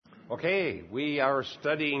Okay, we are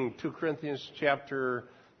studying 2 Corinthians chapter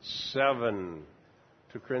 7.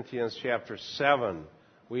 2 Corinthians chapter 7.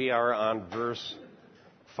 We are on verse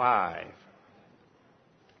 5.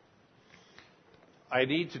 I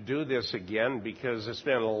need to do this again because it's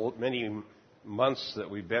been many months that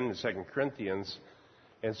we've been in 2 Corinthians.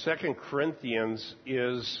 And 2 Corinthians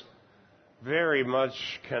is very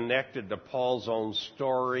much connected to Paul's own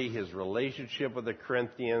story, his relationship with the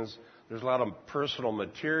Corinthians. There's a lot of personal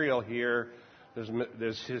material here.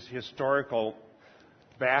 There's his historical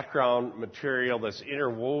background material that's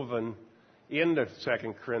interwoven into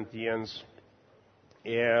 2 Corinthians.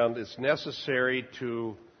 And it's necessary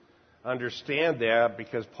to understand that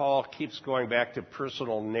because Paul keeps going back to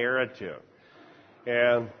personal narrative.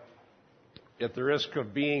 And at the risk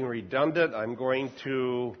of being redundant, I'm going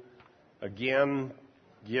to again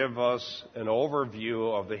give us an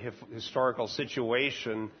overview of the historical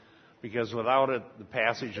situation, because without it, the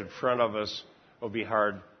passage in front of us will be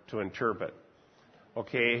hard to interpret.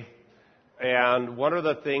 Okay? And one of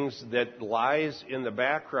the things that lies in the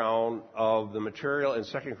background of the material in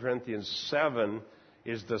 2 Corinthians 7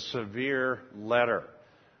 is the severe letter.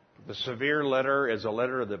 The severe letter is a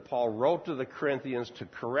letter that Paul wrote to the Corinthians to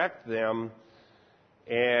correct them,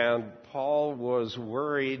 and Paul was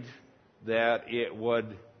worried that it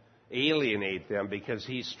would alienate them because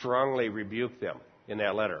he strongly rebuked them in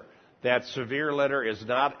that letter. That severe letter is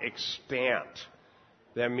not extant.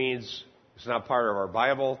 That means it's not part of our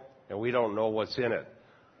Bible, and we don't know what's in it.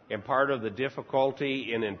 And part of the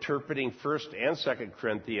difficulty in interpreting 1st and 2nd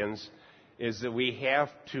Corinthians is that we have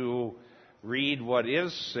to read what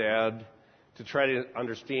is said to try to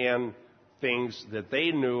understand things that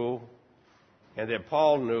they knew and that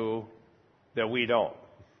Paul knew that we don't,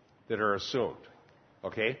 that are assumed.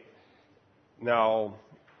 Okay? Now,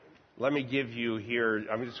 let me give you here,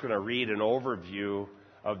 I'm just going to read an overview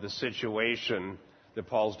of the situation that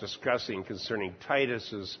Paul's discussing concerning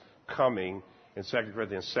Titus's coming in 2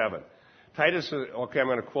 Corinthians 7. I'm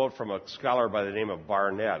going to quote from a scholar by the name of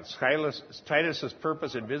Barnett. Titus's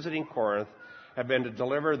purpose in visiting Corinth had been to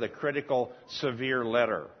deliver the critical severe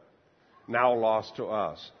letter, now lost to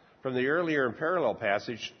us. From the earlier and parallel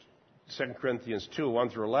passage, 2 Corinthians 2, 1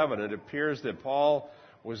 through 11, it appears that Paul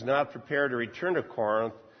was not prepared to return to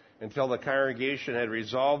Corinth until the congregation had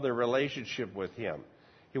resolved their relationship with him.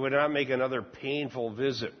 He would not make another painful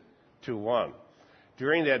visit to one.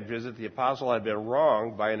 During that visit, the apostle had been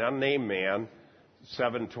wronged by an unnamed man,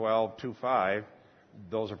 7:12, 2:5.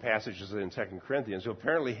 Those are passages in 2 Corinthians, who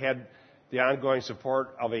apparently had the ongoing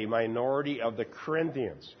support of a minority of the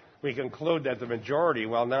Corinthians. We conclude that the majority,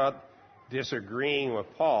 while not disagreeing with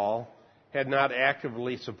Paul, had not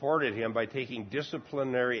actively supported him by taking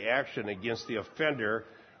disciplinary action against the offender,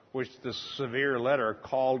 which the severe letter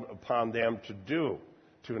called upon them to do,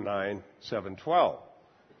 2:9, 7:12.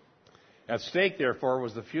 At stake, therefore,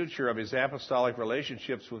 was the future of his apostolic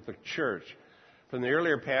relationships with the church. From the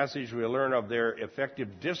earlier passage, we learn of their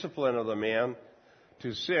effective discipline of the man,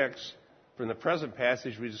 2:6. From the present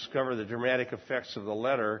passage, we discover the dramatic effects of the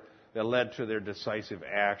letter that led to their decisive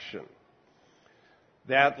action.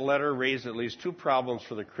 That letter raised at least two problems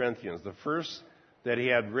for the Corinthians. The first, that he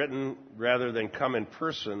had written rather than come in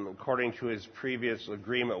person, according to his previous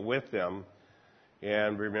agreement with them.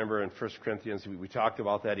 And remember in 1 Corinthians, we talked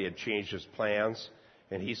about that. He had changed his plans.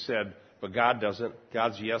 And he said, but God doesn't.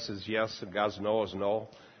 God's yes is yes, and God's no is no.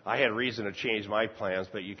 I had reason to change my plans,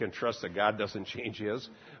 but you can trust that God doesn't change his.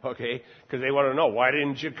 Okay? Because they want to know, why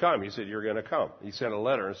didn't you come? He said, you're going to come. He sent a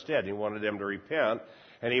letter instead. He wanted them to repent.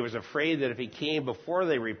 And he was afraid that if he came before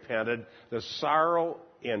they repented, the sorrow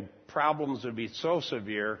and problems would be so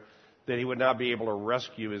severe that he would not be able to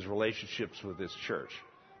rescue his relationships with his church.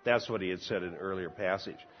 That's what he had said in an earlier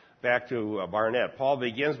passage. Back to Barnett. Paul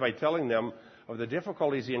begins by telling them of the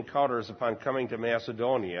difficulties he encounters upon coming to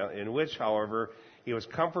Macedonia, in which, however, he was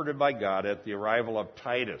comforted by God at the arrival of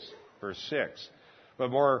Titus, verse 6.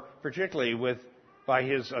 But more particularly by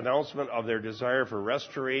his announcement of their desire for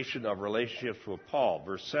restoration of relationships with Paul,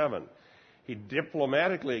 verse 7. He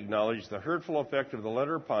diplomatically acknowledged the hurtful effect of the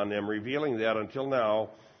letter upon them, revealing that until now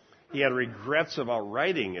he had regrets about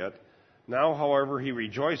writing it. Now, however, he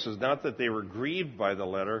rejoices, not that they were grieved by the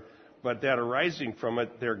letter, but that arising from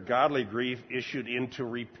it, their godly grief issued into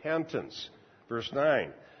repentance. Verse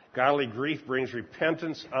 9. Godly grief brings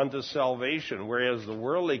repentance unto salvation, whereas the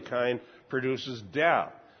worldly kind produces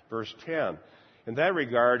death. Verse 10. In that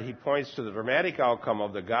regard, he points to the dramatic outcome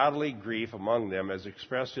of the godly grief among them as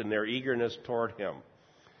expressed in their eagerness toward him.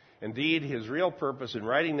 Indeed, his real purpose in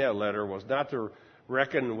writing that letter was not to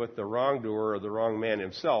reckon with the wrongdoer or the wrong man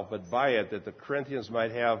himself, but by it that the Corinthians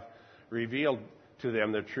might have revealed to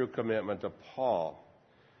them the true commitment of Paul.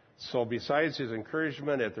 So besides his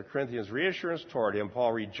encouragement at the Corinthians' reassurance toward him,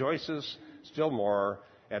 Paul rejoices still more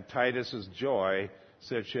at Titus's joy,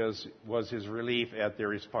 such as was his relief at their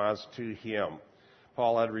response to him.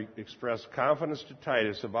 Paul had expressed confidence to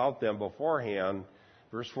Titus about them beforehand,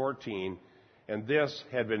 verse 14, and this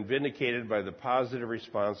had been vindicated by the positive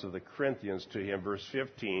response of the Corinthians to him, verse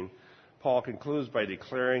 15. Paul concludes by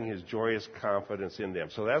declaring his joyous confidence in them.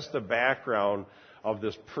 So that's the background of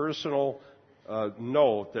this personal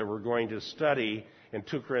note that we're going to study in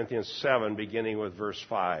 2 Corinthians 7, beginning with verse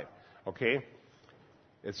 5. Okay?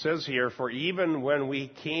 It says here, "For even when we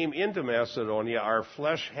came into Macedonia, our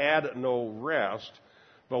flesh had no rest,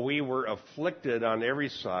 but we were afflicted on every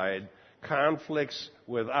side, conflicts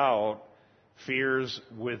without, fears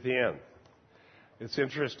within." It's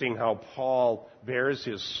interesting how Paul bears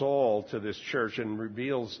his soul to this church and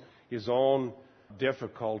reveals his own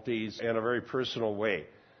difficulties in a very personal way.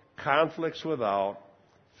 Conflicts without,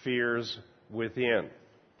 fears within.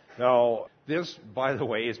 Now, this, by the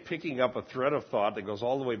way, is picking up a thread of thought that goes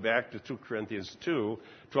all the way back to 2 Corinthians 2,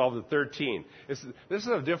 12 to 13. This is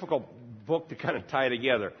a difficult book to kind of tie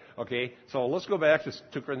together, okay? So let's go back to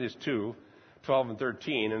 2 Corinthians 2, 12 and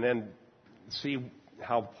 13, and then see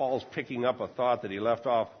how Paul's picking up a thought that he left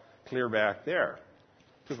off clear back there.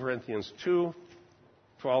 2 Corinthians 2,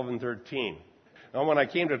 12 and 13. "Now when I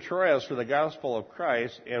came to Troas for the gospel of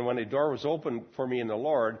Christ, and when a door was opened for me in the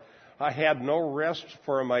Lord, I had no rest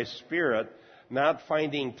for my spirit, not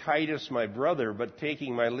finding Titus my brother, but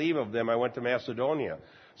taking my leave of them, I went to Macedonia."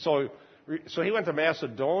 So he went to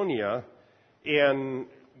Macedonia, and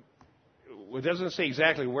it doesn't say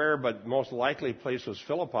exactly where, but most likely place was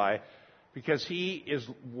Philippi, because he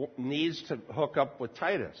needs to hook up with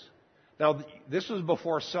Titus. Now, this was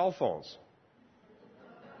before cell phones.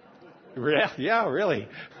 Yeah, really.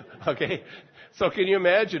 Okay. So can you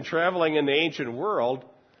imagine traveling in the ancient world,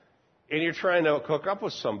 and you're trying to hook up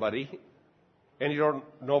with somebody, and you don't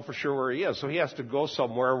know for sure where he is. So he has to go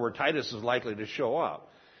somewhere where Titus is likely to show up.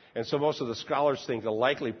 And so most of the scholars think the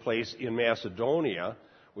likely place in Macedonia,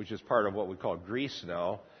 which is part of what we call Greece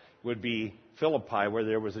now, would be Philippi, where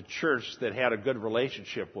there was a church that had a good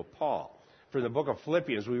relationship with Paul. From the book of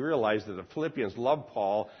Philippians, we realize that the Philippians loved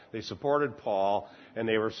Paul, they supported Paul, and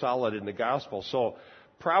they were solid in the gospel. So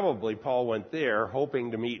probably Paul went there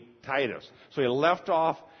hoping to meet Titus. So he left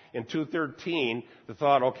off in 2:13 the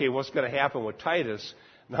thought, okay, what's going to happen with Titus?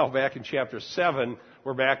 Now back in chapter 7,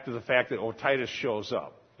 we're back to the fact that, Titus shows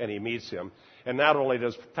up, and he meets him. And not only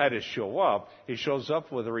does Titus show up, he shows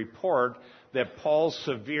up with a report that Paul's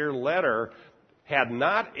severe letter had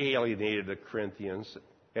not alienated the Corinthians,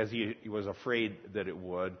 as he was afraid that it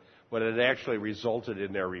would, but it actually resulted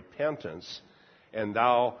in their repentance. And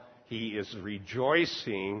now he is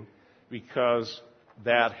rejoicing because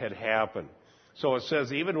that had happened. So it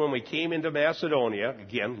says, even when we came into Macedonia,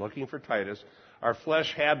 again, looking for Titus, our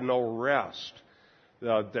flesh had no rest.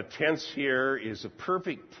 The tense here is a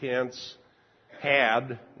perfect tense,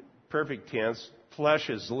 had, perfect tense. Flesh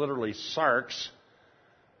is literally sarx.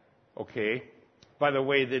 Okay? By the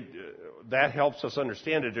way, that helps us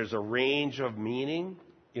understand that there's a range of meaning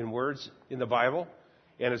in words in the Bible,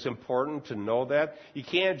 and it's important to know that. You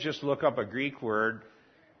can't just look up a Greek word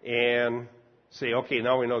and say, okay,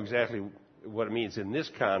 now we know exactly what it means in this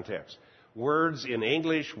context. Words in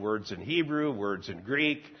English, words in Hebrew, words in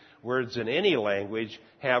Greek, words in any language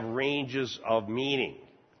have ranges of meaning.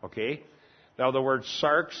 Okay? Now the word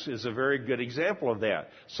sarx is a very good example of that.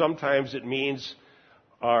 Sometimes it means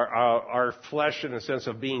our flesh in a sense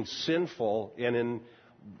of being sinful and in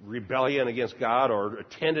rebellion against God, or a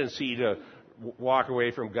tendency to walk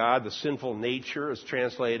away from God. The sinful nature is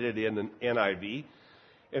translated in the NIV.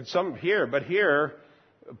 And but here,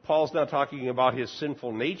 Paul's not talking about his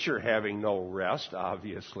sinful nature having no rest,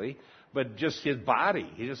 obviously, but just his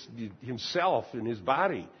body. Himself and his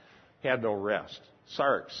body had no rest.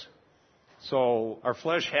 Sarx. So our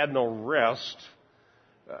flesh had no rest.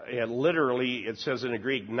 And literally, it says in the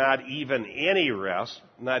Greek, not even any rest.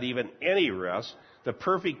 Not even any rest. The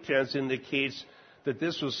perfect tense indicates that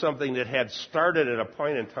this was something that had started at a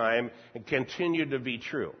point in time and continued to be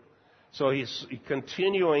true. So he's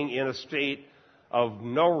continuing in a state of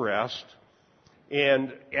no rest.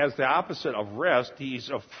 And as the opposite of rest, he's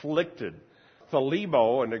afflicted.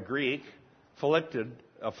 Thalibo in the Greek,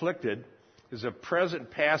 afflicted, is a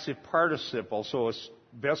present passive participle, so it's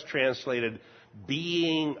best translated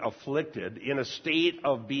being afflicted, in a state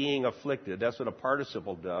of being afflicted. That's what a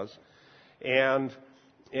participle does. And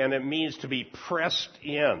it means to be pressed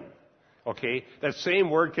in. Okay? That same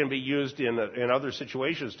word can be used in other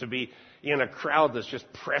situations, to be in a crowd that's just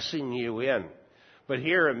pressing you in. But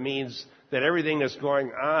here it means that everything that's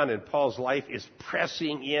going on in Paul's life is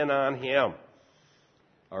pressing in on him.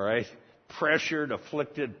 All right? Pressured,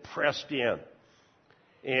 afflicted, pressed in.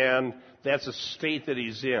 And that's a state that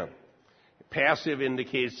he's in. Passive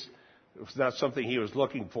indicates it's not something he was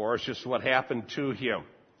looking for. It's just what happened to him.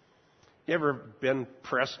 You ever been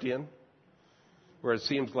pressed in? Where it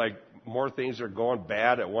seems like more things are going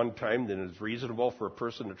bad at one time than is reasonable for a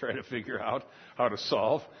person to try to figure out how to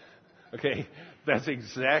solve? Okay? That's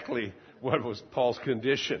exactly what was Paul's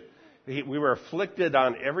condition. We were afflicted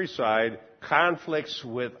on every side, conflicts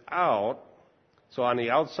without. So on the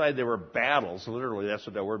outside there were battles. Literally, that's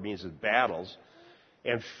what that word means, is battles.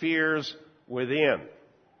 And fears within.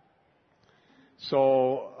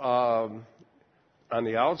 So on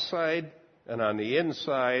the outside and on the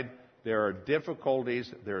inside, there are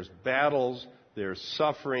difficulties, there's battles, there's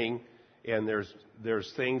suffering, and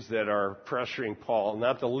there's things that are pressuring Paul,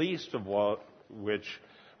 not the least of which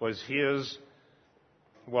was his,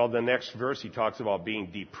 well, the next verse he talks about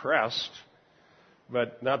being depressed,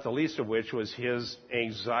 but not the least of which was his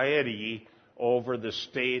anxiety over the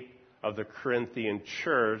state of the Corinthian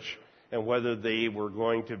church and whether they were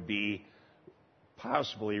going to be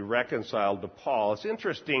possibly reconciled to Paul. It's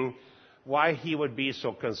interesting why he would be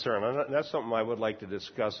so concerned. And that's something I would like to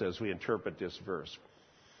discuss as we interpret this verse.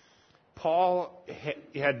 Paul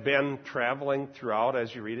had been traveling throughout,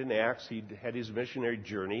 as you read in Acts. He had his missionary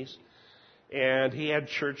journeys, and he had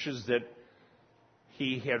churches that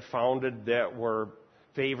he had founded that were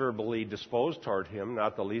favorably disposed toward him,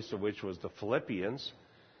 not the least of which was the Philippians.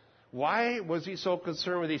 Why was he so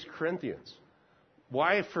concerned with these Corinthians?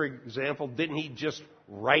 Why, for example, didn't he just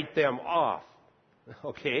write them off?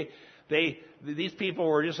 Okay? These people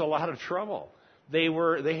were just a lot of trouble.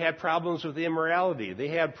 They had problems with immorality. They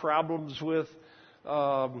had problems with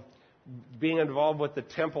being involved with the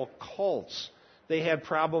temple cults. They had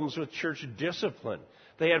problems with church discipline.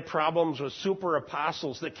 They had problems with super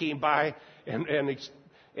apostles that came by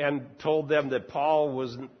and told them that Paul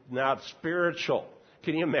was not spiritual.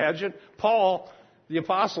 Can you imagine? Paul, the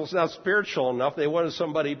apostle, is not spiritual enough. They wanted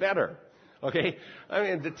somebody better. Okay? I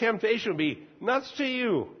mean, the temptation would be, nuts to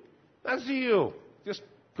you. Nuts to you. Just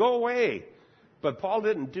go away. But Paul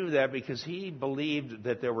didn't do that because he believed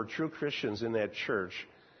that there were true Christians in that church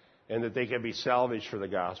and that they could be salvaged for the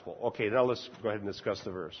gospel. Okay, now let's go ahead and discuss the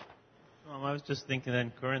verse. I was just thinking that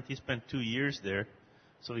in Corinth he spent 2 years there,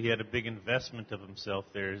 so he had a big investment of himself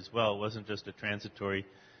there as well. It wasn't just a transitory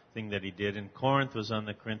thing that he did. And Corinth was on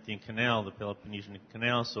the Corinthian Canal, the Peloponnesian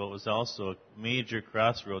Canal, so it was also a major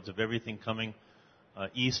crossroads of everything coming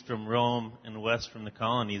east from Rome and west from the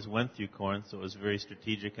colonies went through Corinth, so it was very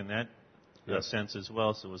strategic in that sense as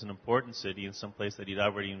well. So it was an important city and someplace that he'd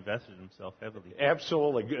already invested himself heavily.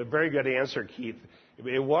 Absolutely. Very good answer, Keith.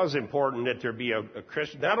 It was important that there be a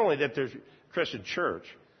Christian, not only that there's a Christian church.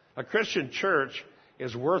 A Christian church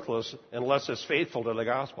is worthless unless it's faithful to the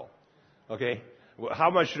gospel. Okay? How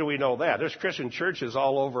much do we know that? There's Christian churches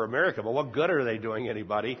all over America, but what good are they doing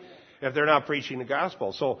anybody if they're not preaching the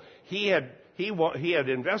gospel? So he had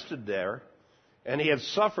invested there, and he had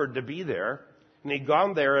suffered to be there, and he'd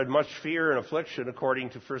gone there in much fear and affliction, according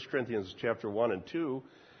to 1 Corinthians chapter 1 and 2,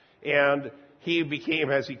 and he became,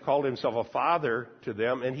 as he called himself, a father to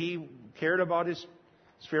them, and he cared about his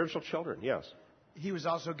spiritual children. Yes. He was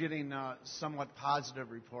also getting somewhat positive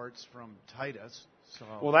reports from Titus. So.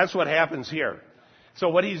 Well, that's what happens here. So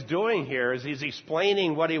what he's doing here is he's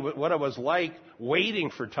explaining what it was like waiting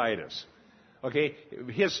for Titus. Okay,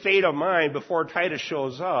 his state of mind before Titus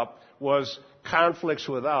shows up was conflicts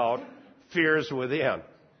without, fears within.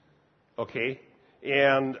 Okay,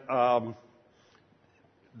 and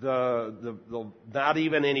the not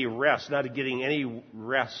even any rest, not getting any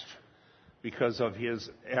rest because of his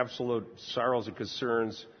absolute sorrows and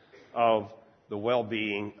concerns of the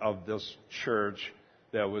well-being of this church.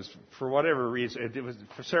 That was, for whatever reason, it was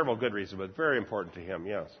for several good reasons, but very important to him,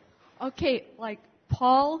 yes. Okay, like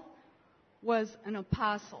Paul was an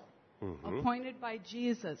apostle, appointed by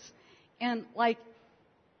Jesus. And like,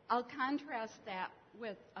 I'll contrast that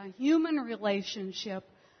with a human relationship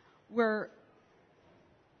where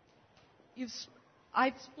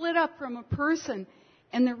I've split up from a person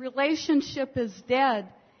and the relationship is dead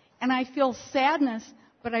and I feel sadness,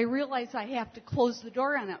 but I realize I have to close the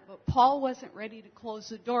door on it. But Paul wasn't ready to close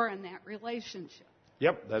the door on that relationship.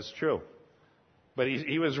 Yep, that's true. But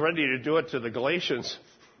he was ready to do it to the Galatians.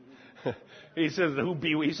 He says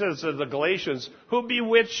to the Galatians, who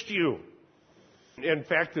bewitched you? In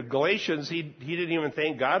fact, the Galatians, he didn't even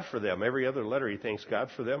thank God for them. Every other letter he thanks God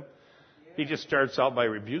for them. He just starts out by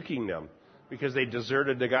rebuking them. because they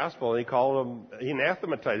deserted the gospel, and he called them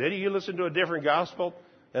anathematized. Eddie, you listen to a different gospel,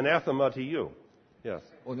 anathema to you. Yes.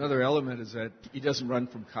 Well, another element is that he doesn't run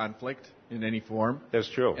from conflict in any form. That's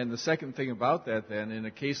true. And the second thing about that, then, in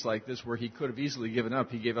a case like this where he could have easily given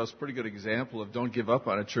up, he gave us a pretty good example of don't give up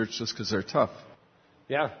on a church just because they're tough.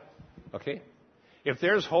 Yeah. Okay. If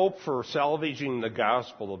there's hope for salvaging the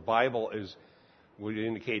gospel, the Bible would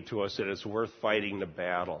indicate to us that it's worth fighting the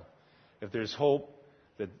battle. If there's hope,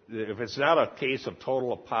 that if it's not a case of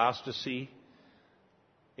total apostasy,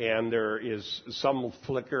 and there is some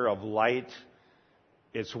flicker of light,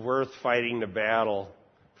 it's worth fighting the battle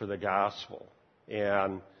for the gospel.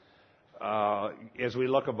 And as we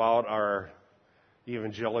look about our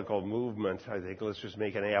evangelical movement, I think let's just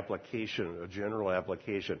make an application, a general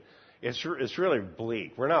application. It's really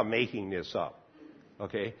bleak. We're not making this up.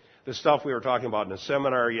 Okay? The stuff we were talking about in the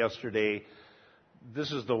seminar yesterday,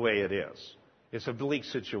 this is the way it is. It's a bleak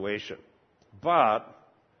situation. But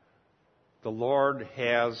the Lord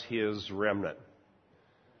has His remnant,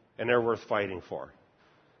 and they're worth fighting for,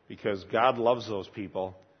 because God loves those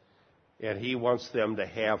people, and He wants them to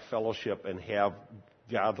have fellowship and have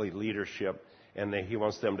godly leadership, and He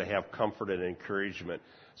wants them to have comfort and encouragement.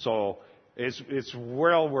 So it's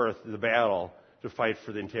well worth the battle to fight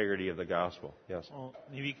for the integrity of the gospel. Yes. Well,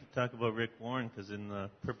 maybe you could talk about Rick Warren, because in the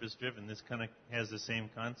Purpose Driven, this kind of has the same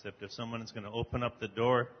concept. If someone is going to open up the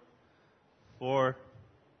door for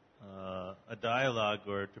a dialogue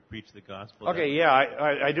or to preach the gospel. Okay, yeah,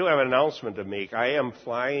 I do have an announcement to make. I am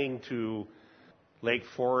flying to Lake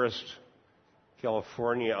Forest,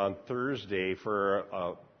 California on Thursday for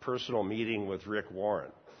a personal meeting with Rick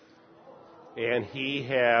Warren. And he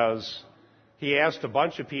asked a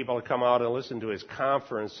bunch of people to come out and listen to his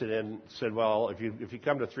conference, and then said, well, if you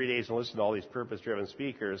come to 3 days and listen to all these purpose-driven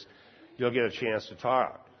speakers, you'll get a chance to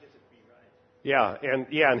talk. Yeah,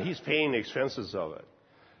 and he's paying the expenses of it.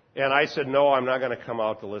 And I said, no, I'm not going to come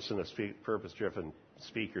out to listen to purpose-driven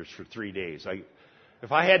speakers for 3 days.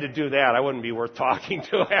 If I had to do that, I wouldn't be worth talking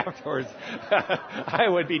to afterwards. I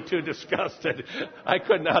would be too disgusted. I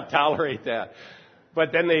could not tolerate that.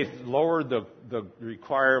 But then they lowered the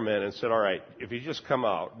requirement and said, all right, if you just come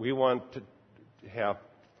out, we want to have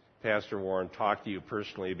Pastor Warren talk to you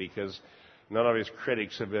personally, because none of his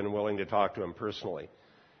critics have been willing to talk to him personally.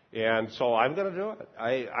 And so I'm going to do it.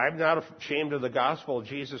 I'm not ashamed of the gospel of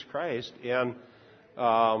Jesus Christ. And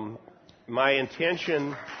my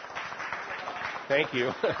intention, thank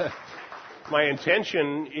you, my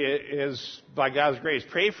intention is, by God's grace,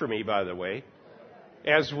 pray for me, by the way.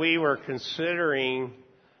 As we were considering,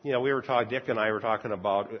 Dick and I were talking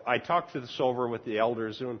about, I talked this over with the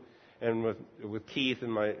elders and with Keith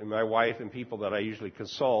and my wife and people that I usually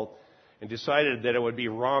consult, and decided that it would be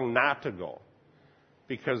wrong not to go,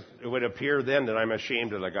 because it would appear then that I'm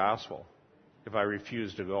ashamed of the gospel if I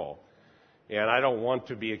refuse to go. And I don't want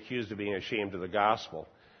to be accused of being ashamed of the gospel.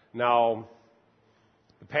 Now,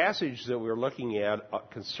 the passage that we're looking at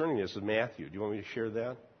concerning this is Matthew. Do you want me to share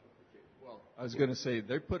that? Well, I was going to say,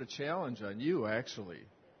 they put a challenge on you, actually.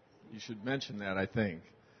 You should mention that, I think.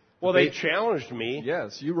 Well, they challenged me.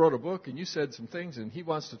 Yes, you wrote a book and you said some things, and he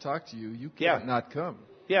wants to talk to you. You can't not come.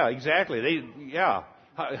 Yeah, exactly.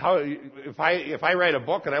 How if I write a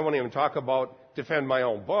book and I won't even defend my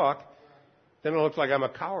own book, then it looks like I'm a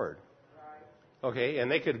coward. Okay, and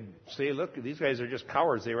they could say, look, these guys are just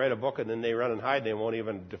cowards. They write a book and then they run and hide and they won't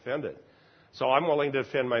even defend it. So I'm willing to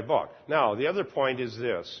defend my book. Now, the other point is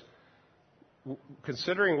this.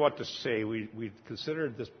 Considering what to say, we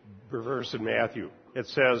considered this verse in Matthew. It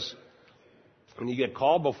says, when you get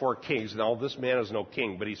called before kings, now this man is no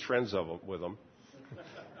king, but he's friends with them.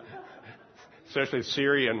 Especially the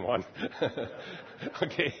Syrian one.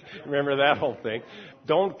 Okay, remember that whole thing.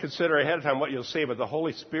 Don't consider ahead of time what you'll say, but the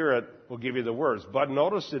Holy Spirit will give you the words. But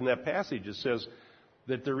notice in that passage it says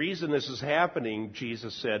that the reason this is happening,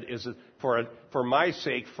 Jesus said, is for my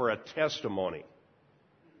sake, for a testimony.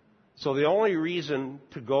 So the only reason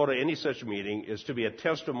to go to any such meeting is to be a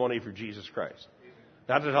testimony for Jesus Christ.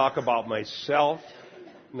 Not to talk about myself,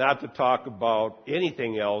 not to talk about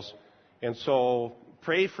anything else. And so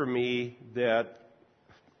pray for me that,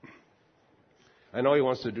 I know he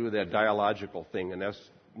wants to do that dialogical thing, and that's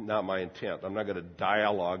not my intent. I'm not going to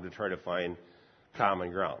dialogue to try to find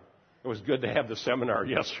common ground. It was good to have the seminar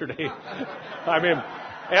yesterday. I mean,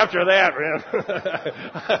 after that, man,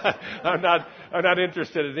 I'm not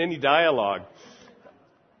interested in any dialogue.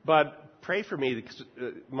 But pray for me, because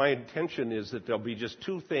my intention is that there'll be just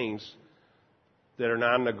two things that are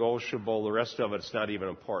non-negotiable. The rest of it's not even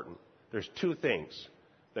important. There's two things: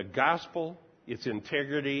 the gospel, its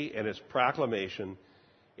integrity and its proclamation,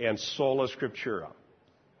 and sola scriptura.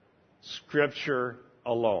 Scripture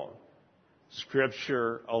alone.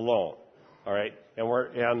 Scripture alone. All right?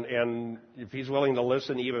 And if he's willing to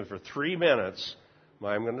listen even for 3 minutes,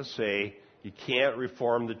 I'm going to say you can't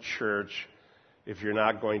reform the church if you're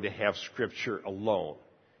not going to have Scripture alone.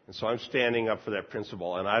 And so I'm standing up for that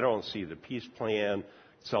principle, and I don't see the peace plan,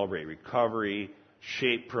 Celebrate Recovery,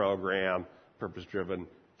 SHAPE program, purpose-driven,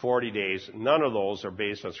 40 days. None of those are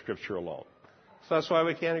based on Scripture alone. So that's why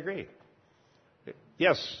we can't agree.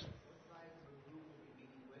 Yes?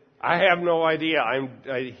 I have no idea.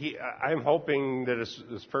 I'm hoping that it's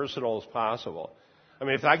as personal as possible. I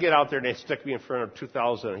mean, if I get out there and they stick me in front of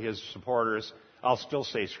 2,000 of his supporters, I'll still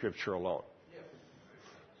say Scripture alone.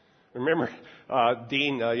 Remember,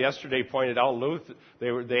 Dean yesterday pointed out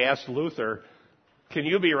they asked Luther, "Can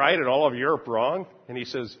you be right and all of Europe wrong?" And he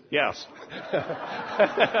says, "Yes."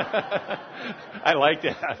 I like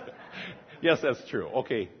that. Yes, that's true.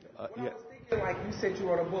 Okay. I was thinking, like you said, you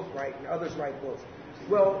wrote a book, right? And others write books.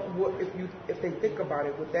 Well, if they think about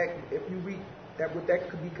it, would that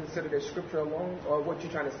could be considered as Scripture alone, or what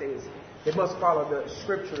you're trying to say is they must follow the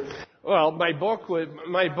Scriptures? Well, my book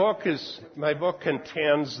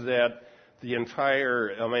contends that the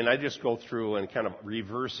entire. I mean, I just go through and kind of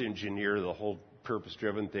reverse engineer the whole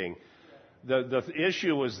purpose-driven thing. The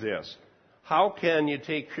issue was this: how can you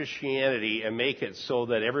take Christianity and make it so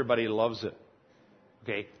that everybody loves it?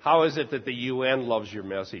 Okay, how is it that the UN loves your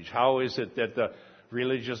message? How is it that the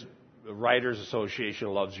Religious Writers Association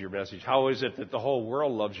loves your message? How is it that the whole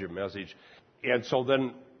world loves your message? And so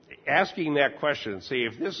then asking that question, say,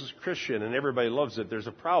 if this is Christian and everybody loves it, there's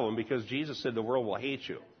a problem because Jesus said the world will hate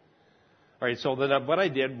you. All right, so then what I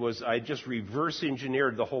did was I just reverse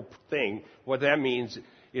engineered the whole thing. What that means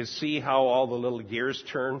is see how all the little gears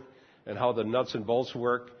turn and how the nuts and bolts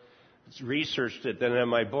work. Researched it. Then in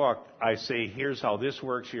my book, I say, here's how this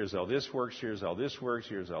works, here's how this works, here's how this works,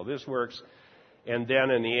 here's how this works. And then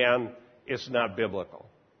in the end, it's not biblical.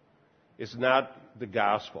 It's not the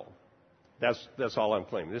gospel. That's all I'm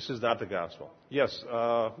claiming. This is not the gospel. Yes,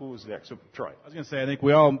 who was next? Troy. I was going to say, I think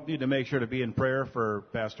we all need to make sure to be in prayer for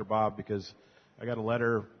Pastor Bob, because I got a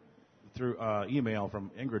letter through email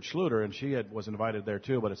from Ingrid Schluter, and she was invited there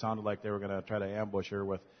too, but it sounded like they were going to try to ambush her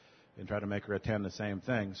and try to make her attend the same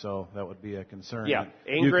thing. So that would be a concern. Yeah,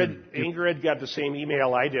 Ingrid got the same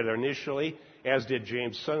email I did initially, as did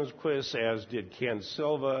James Sundquist, as did Ken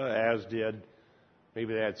Silva, as did,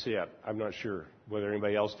 maybe that's it. I'm not sure whether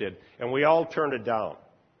anybody else did. And we all turned it down.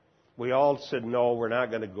 We all said, no, we're not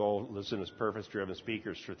going to go listen to purpose-driven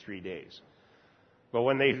speakers for 3 days. But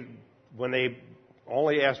when they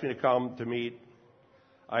only asked me to come to meet,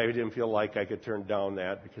 I didn't feel like I could turn down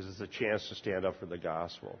that because it's a chance to stand up for the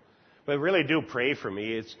gospel. But really do pray for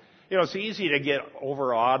me. It's easy to get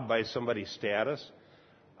overawed by somebody's status.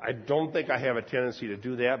 I don't think I have a tendency to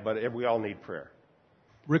do that, but we all need prayer.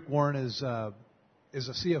 Rick Warren is a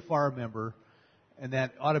CFR member, and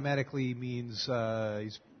that automatically means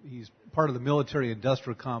he's part of the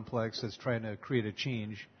military-industrial complex that's trying to create a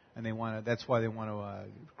change, and that's why they want to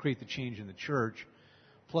create the change in the church.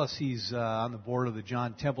 Plus, he's on the board of the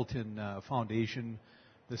John Templeton Foundation,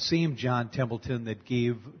 the same John Templeton that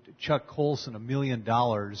gave Chuck Colson $1 million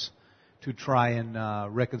to try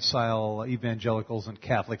and reconcile evangelicals and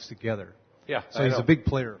Catholics together. Yeah, so he's a big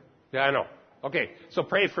player. Yeah, I know. Okay, so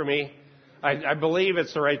pray for me. I believe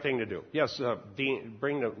it's the right thing to do. Yes, Dean,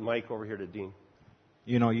 bring the mic over here to Dean.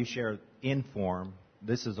 You share inform.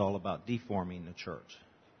 This is all about deforming the church.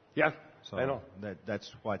 Yeah, so I know. That's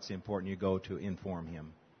why it's important you go to inform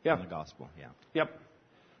him in the gospel. Yeah. Yep.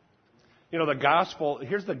 The gospel,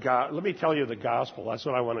 let me tell you the gospel. That's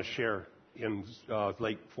what I want to share in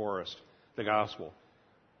Lake Forest, the gospel.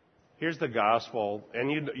 Here's the gospel,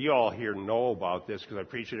 and you all here know about this because I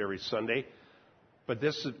preach it every Sunday. But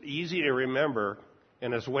this is easy to remember,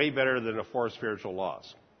 and it's way better than the 4 spiritual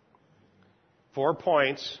laws. 4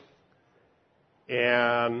 points,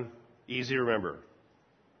 and easy to remember.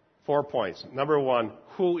 4 points. Number 1,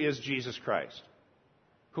 who is Jesus Christ?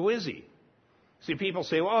 Who is he? See, people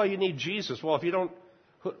say, well, you need Jesus. Well, if you don't,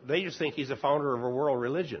 they just think he's the founder of a world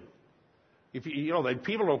religion. If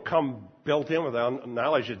people don't come built in with the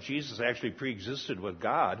knowledge that Jesus actually pre-existed with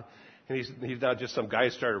God, and he's not just some guy who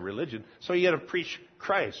started a religion. So you got to preach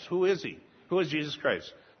Christ. Who is he? Who is Jesus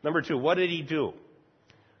Christ? Number 2, what did he do?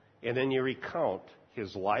 And then you recount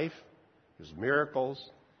his life, his miracles,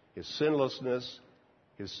 his sinlessness,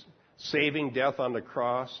 his saving death on the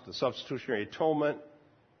cross, the substitutionary atonement,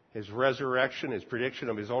 his resurrection, his prediction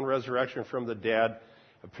of his own resurrection from the dead,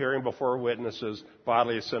 appearing before witnesses,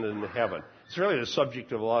 bodily ascended into heaven. It's really the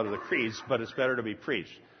subject of a lot of the creeds, but it's better to be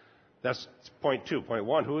preached. That's point 2. Point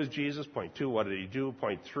 1, who is Jesus? Point 2, what did he do?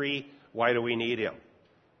 Point 3, why do we need him?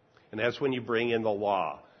 And that's when you bring in the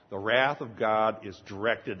law. The wrath of God is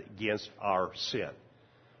directed against our sin.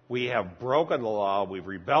 We have broken the law. We've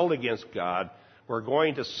rebelled against God. We're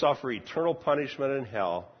going to suffer eternal punishment in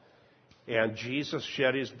hell. And Jesus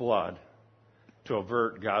shed his blood to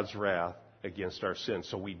avert God's wrath against our sins.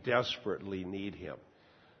 So we desperately need him.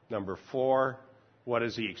 Number 4, what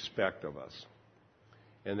does he expect of us?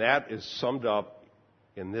 And that is summed up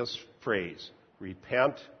in this phrase,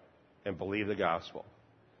 repent and believe the gospel.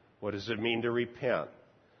 What does it mean to repent?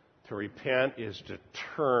 To repent is to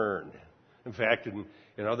turn. In fact,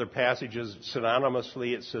 in other passages,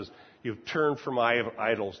 synonymously, it says, you've turned from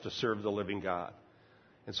idols to serve the living God.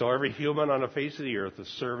 And so every human on the face of the earth is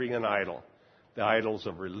serving an idol. The idols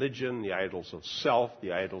of religion, the idols of self,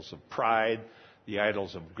 the idols of pride, the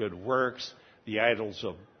idols of good works, the idols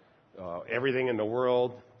of everything in the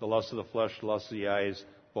world, the lust of the flesh, the lust of the eyes,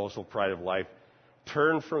 boastful pride of life.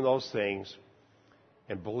 Turn from those things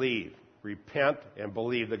and believe. Repent and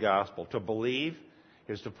believe the gospel. To believe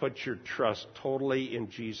is to put your trust totally in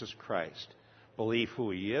Jesus Christ. Believe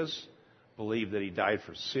who he is. Believe that he died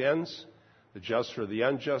for sins, the just for the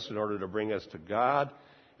unjust, in order to bring us to God.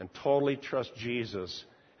 And totally trust Jesus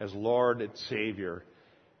as Lord and Savior.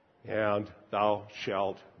 And thou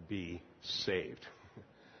shalt be saved.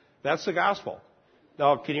 That's the gospel.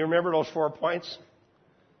 Now, can you remember those 4 points?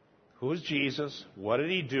 Who is Jesus? What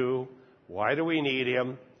did he do? Why do we need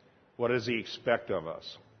him? What does he expect of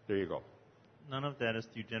us? There you go. None of that is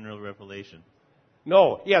through general revelation.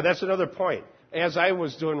 No, yeah, that's another point. As I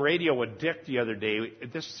was doing radio with Dick the other day,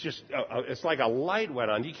 this just, it's like a light went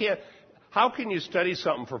on. How can you study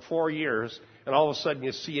something for 4 years and all of a sudden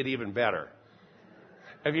you see it even better?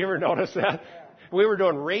 Have you ever noticed that? We were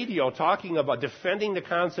doing radio talking about defending the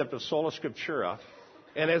concept of sola scriptura.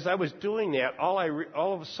 And as I was doing that, all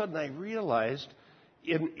of a sudden I realized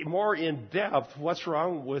more in depth what's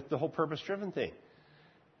wrong with the whole purpose-driven thing.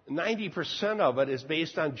 90% of it is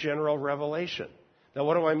based on general revelation. Now,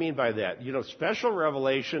 what do I mean by that? Special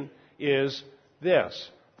revelation is this,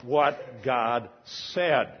 what God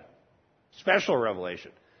said. Special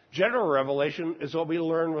revelation. General revelation is what we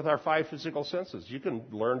learn with our 5 physical senses. You can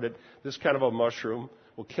learn that this kind of a mushroom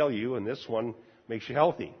will kill you and this one makes you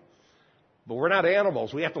healthy. But we're not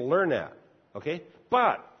animals. We have to learn that. Okay?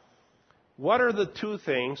 But what are the 2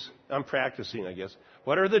 things? I'm practicing, I guess.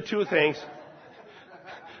 What are the 2 things?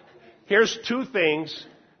 Here's 2 things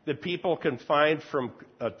that people can find from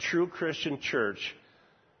a true Christian church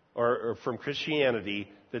or from Christianity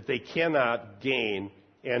that they cannot gain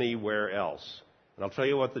anywhere else. And I'll tell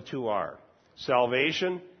you what the 2 are.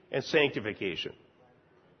 Salvation and sanctification.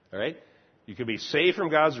 All right? You can be saved from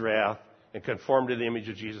God's wrath and conform to the image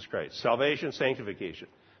of Jesus Christ. Salvation, sanctification.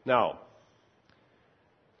 Now,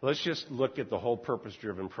 let's just look at the whole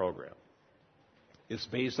purpose-driven program. It's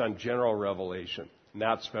based on general revelation,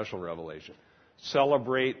 not special revelation.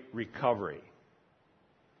 Celebrate recovery.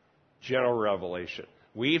 General revelation.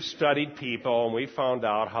 We've studied people and we found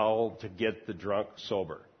out how to get the drunk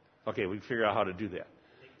sober. Okay, we figure out how to do that.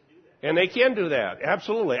 And they can do that,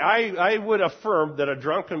 absolutely. I would affirm that a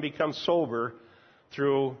drunk can become sober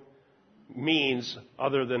through means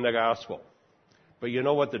other than the gospel. But you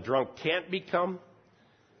know what the drunk can't become?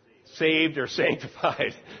 Saved or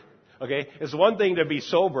sanctified. Okay? It's one thing to be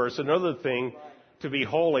sober. It's another thing to be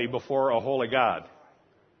holy before a holy God.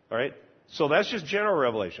 All right? So that's just general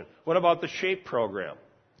revelation. What about the SHAPE program?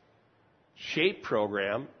 SHAPE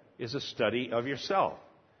program is a study of yourself.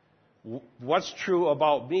 What's true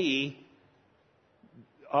about me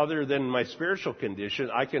other than my spiritual condition,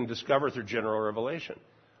 I can discover through general revelation.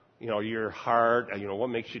 Your heart, what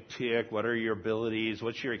makes you tick, what are your abilities,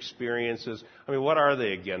 what's your experiences. What are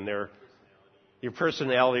they again? They're your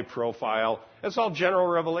personality profile. It's all general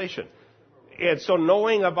revelation. And so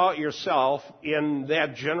knowing about yourself in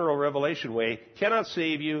that general revelation way cannot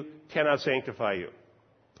save you, cannot sanctify you.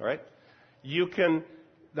 All right?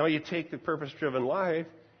 Now you take the purpose-driven life,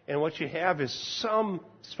 and what you have is some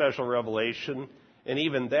special revelation, and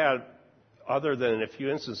even that, other than in a few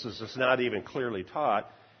instances, it's not even clearly taught.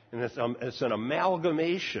 And it's an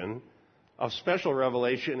amalgamation of special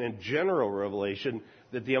revelation and general revelation,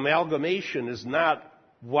 that the amalgamation is not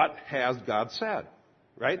what has God said,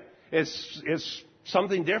 right? It's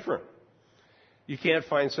something different. You can't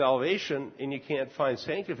find salvation and you can't find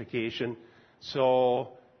sanctification, so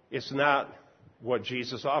it's not what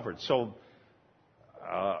Jesus offered. So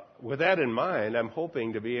with that in mind, I'm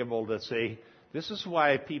hoping to be able to say, this is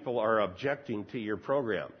why people are objecting to your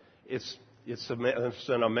program. It's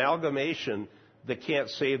an amalgamation that can't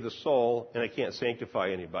save the soul and it can't sanctify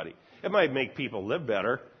anybody. It might make people live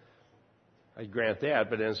better. I grant that,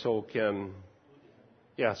 but then so can,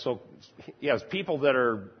 people that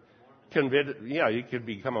are convinced, you could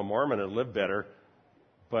become a Mormon and live better,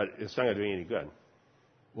 but it's not going to do you any good.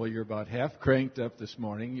 Well, you're about half cranked up this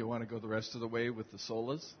morning. You want to go the rest of the way with the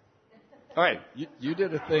solas? All right. You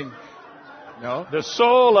did a thing. No? The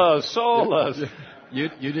solas.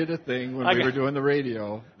 You did a thing when we were doing the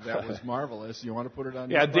radio that was marvelous. You want to put it on?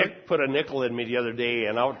 Yeah, Dick put a nickel in me the other day,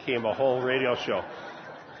 and out came a whole radio show.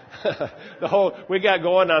 We got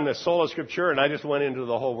going on the sola scriptura, and I just went into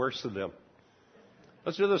the whole works of them.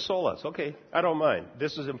 Let's do the solas. Okay, I don't mind.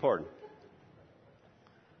 This is important.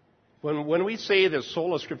 When we say that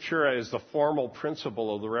sola scriptura is the formal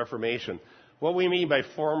principle of the Reformation, what we mean by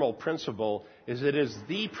formal principle is it is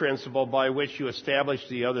the principle by which you establish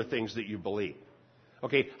the other things that you believe.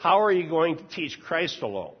 Okay, how are you going to teach Christ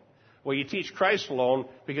alone? Well, you teach Christ alone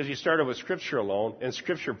because you started with Scripture alone, and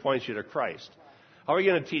Scripture points you to Christ. How are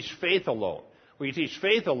you going to teach faith alone? Well, you teach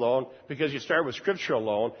faith alone because you start with Scripture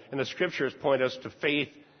alone, and the Scriptures point us to faith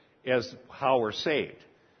as how we're saved.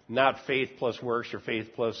 Not faith plus works or faith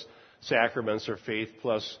plus sacraments or faith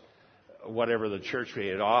plus whatever the church may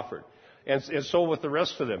have offered. And so with the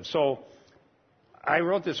rest of them. So I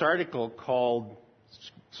wrote this article called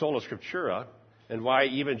Sola Scriptura and why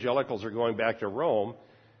evangelicals are going back to Rome.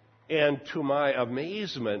 And to my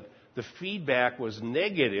amazement, the feedback was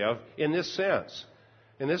negative in this sense.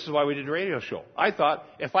 And this is why we did a radio show. I thought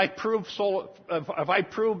if I prove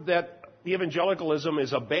that evangelicalism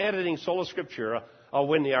is abandoning Sola Scriptura, I'll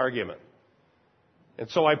win the argument. And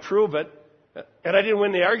so I prove it. And I didn't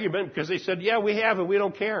win the argument because they said, yeah, we have and we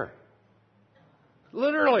don't care.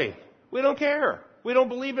 Literally, we don't care. We don't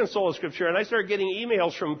believe in Sola Scriptura. And I started getting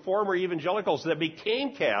emails from former evangelicals that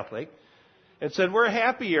became Catholic and said, we're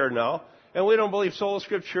happier now, and we don't believe Sola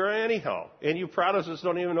Scriptura anyhow. And you Protestants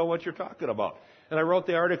don't even know what you're talking about. And I wrote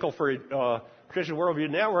the article for Christian Worldview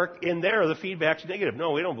Network. In there, the feedback's negative.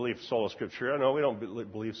 No, we don't believe Sola Scriptura. No, we don't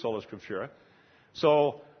believe Sola Scriptura.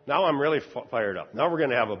 So now I'm really fired up. Now we're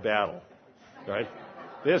going to have a battle, right?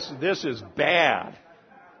 This is bad.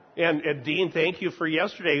 And Dean, thank you for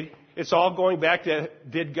yesterday. It's all going back to,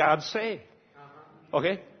 did God say?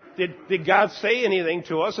 Okay? Did God say anything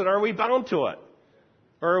to us, and are we bound to it?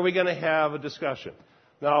 Or are we going to have a discussion?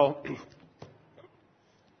 Now,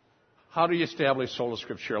 how do you establish Sola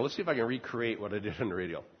Scriptura? Let's see if I can recreate what I did on the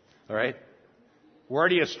radio. All right? Where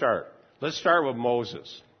do you start? Let's start with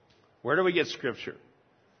Moses. Where do we get Scripture?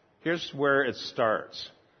 Here's where it starts.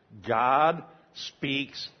 God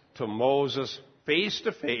speaks to Moses face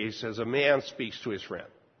to face as a man speaks to his friend.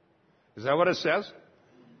 Is that what it says?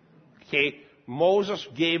 Okay, Moses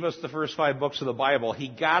gave us the first 5 books of the Bible. He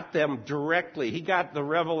got them directly. He got the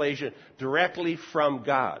revelation directly from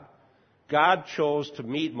God. God chose to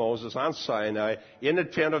meet Moses on Sinai in the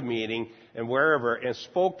tent of meeting and wherever and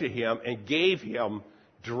spoke to him and gave him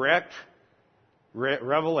direct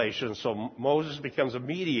revelation. So Moses becomes a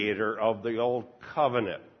mediator of the old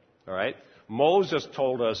covenant. All right? Moses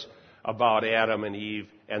told us about Adam and Eve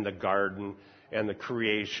and the garden and the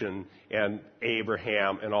creation and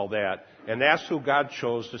Abraham and all that. And that's who God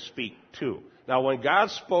chose to speak to. Now, when God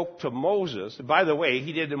spoke to Moses, by the way,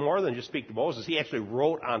 he did more than just speak to Moses. He actually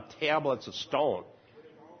wrote on tablets of stone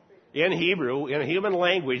in Hebrew, in a human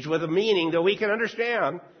language, with a meaning that we can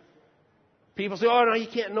understand. People say, oh, no, you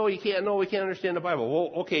can't know, we can't understand the Bible.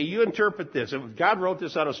 Well, okay, you interpret this. If God wrote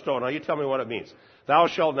this on a stone, now you tell me what it means. Thou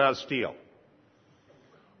shalt not steal.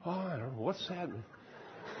 Oh, I don't know. What's that?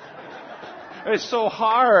 It's so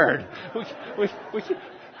hard.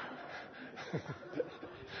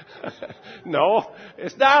 No,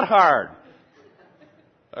 it's not hard.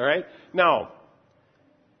 All right? Now,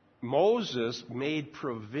 Moses made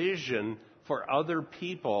provision for other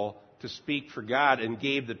people to speak for God and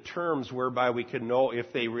gave the terms whereby we could know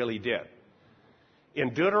if they really did.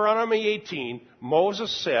 In Deuteronomy 18,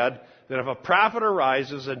 Moses said that if a prophet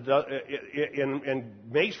arises and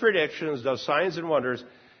makes predictions, does signs and wonders,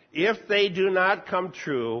 if they do not come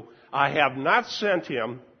true, I have not sent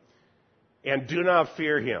him, and do not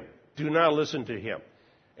fear him. Do not listen to him.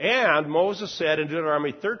 And Moses said in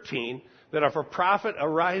Deuteronomy 13 that if a prophet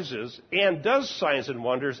arises and does signs and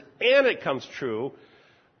wonders, and it comes true,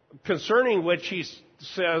 concerning which he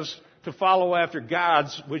says to follow after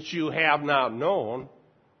gods which you have not known,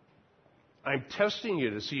 I'm testing you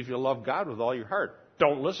to see if you love God with all your heart.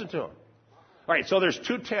 Don't listen to him. All right, so there's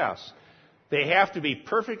 2 tests. They have to be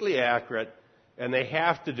perfectly accurate, and they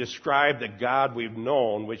have to describe the God we've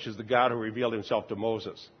known, which is the God who revealed himself to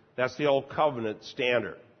Moses. That's the old covenant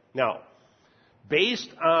standard. Now, based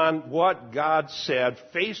on what God said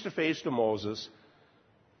face to face to Moses,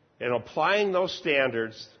 and applying those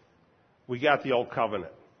standards, we got the Old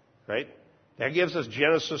Covenant, right? That gives us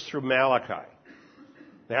Genesis through Malachi.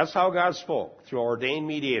 That's how God spoke, through ordained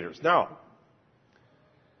mediators. Now,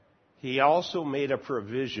 He also made a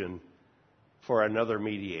provision for another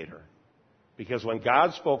mediator. Because when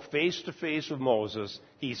God spoke face to face with Moses,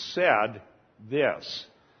 He said this,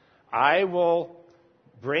 I will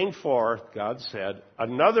bring forth, God said,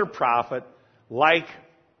 another prophet like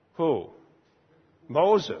who?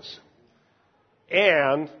 Moses.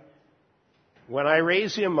 And when I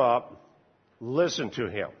raise him up, listen to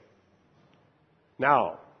him.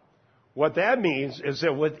 Now, what that means is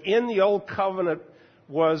that within the Old Covenant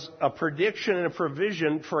was a prediction and a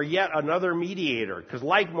provision for yet another mediator. Because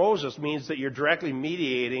like Moses means that you're directly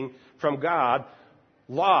mediating from God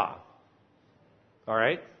law. All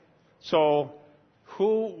right? So,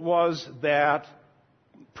 who was that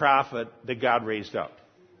prophet that God raised up?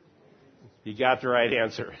 You got the right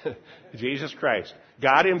answer. Jesus Christ.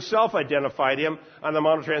 God Himself identified Him on the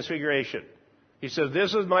Mount of Transfiguration. He says,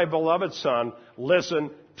 this is my beloved Son, listen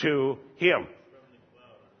to Him.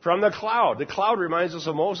 From the cloud. The cloud reminds us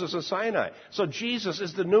of Moses and Sinai. So Jesus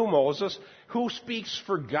is the new Moses who speaks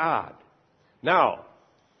for God. Now,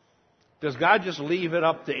 does God just leave it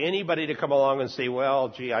up to anybody to come along and say, well,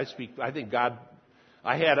 gee, I think God,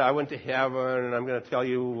 I went to heaven and I'm going to tell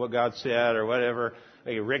you what God said or whatever.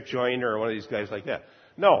 Like Rick Joyner or one of these guys like that.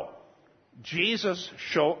 No. Jesus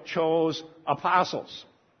chose apostles.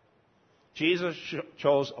 Jesus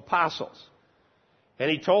chose apostles. And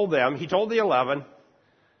He told the 11,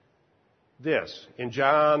 this, in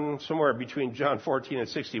John, somewhere between John 14 and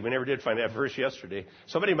 16. We never did find that verse yesterday.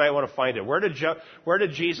 Somebody might want to find it. Where did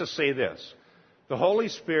Jesus say this? The Holy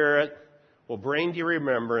Spirit will bring to your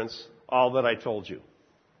remembrance all that I told you.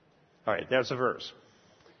 All right, that's a verse.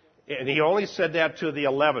 And He only said that to the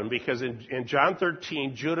 11 because in John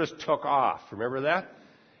 13, Judas took off. Remember that?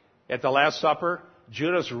 At the Last Supper,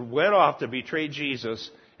 Judas went off to betray Jesus,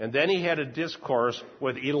 and then he had a discourse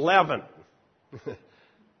with 11.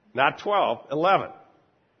 Not 12, 11.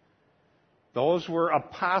 Those were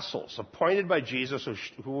apostles appointed by Jesus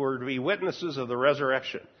who were to be witnesses of the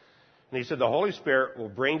resurrection. And He said, the Holy Spirit will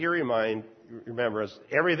bring to your remembrance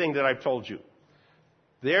everything that I've told you.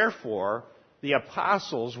 Therefore, the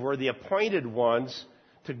apostles were the appointed ones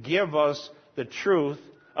to give us the truth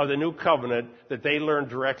of the new covenant that they learned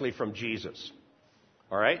directly from Jesus.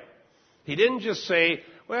 All right? He didn't just say,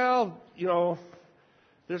 well,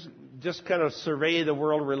 there's just kind of survey the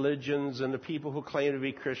world religions and the people who claim to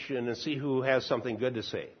be Christian and see who has something good to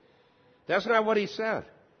say. That's not what He said.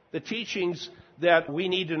 The teachings that we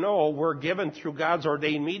need to know were given through God's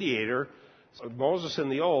ordained mediator, Moses in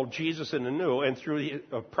the Old, Jesus in the New, and through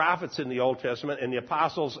the prophets in the Old Testament and the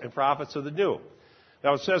apostles and prophets of the New.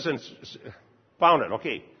 Now it says found it,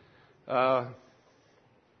 okay.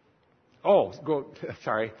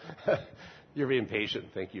 Sorry. You're being patient,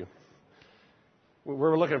 thank you.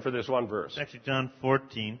 We're looking for this one verse. It's actually John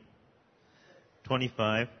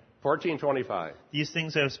 14:25. 14:25. These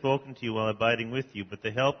things I have spoken to you while abiding with you, but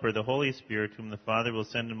the Helper, the Holy Spirit, whom the Father will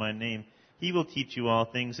send in my name, He will teach you all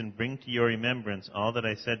things and bring to your remembrance all that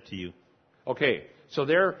I said to you. Okay, so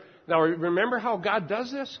now remember how God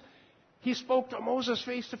does this? He spoke to Moses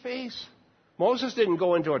face to face. Moses didn't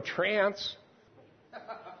go into a trance.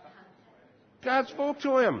 God spoke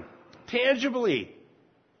to him tangibly.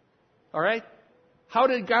 All right? How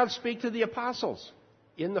did God speak to the apostles?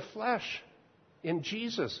 In the flesh. In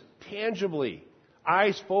Jesus. Tangibly.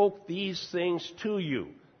 I spoke these things to you.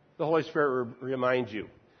 The Holy Spirit reminds you.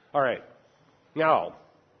 All right. Now,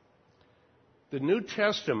 the New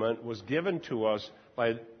Testament was given to us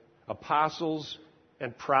by apostles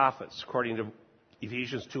and prophets, according to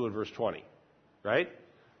Ephesians 2 and verse 20. Right?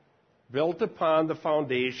 Built upon the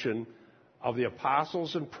foundation of the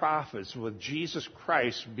apostles and prophets, with Jesus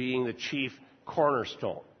Christ being the chief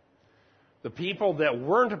cornerstone. The people that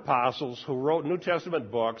weren't apostles who wrote New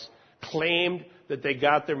Testament books claimed that they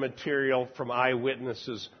got their material from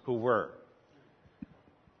eyewitnesses who were.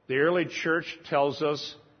 The early church tells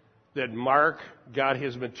us that Mark got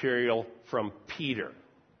his material from Peter.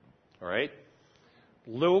 All right?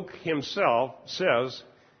 Luke himself says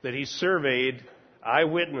that he surveyed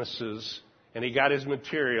eyewitnesses and he got his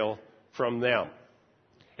material from them.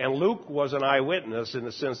 And Luke was an eyewitness in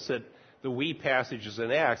the sense that the we passages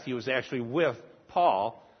in Acts, he was actually with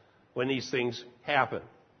Paul when these things happened.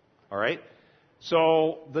 All right?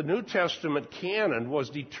 So the New Testament canon was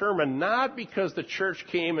determined not because the church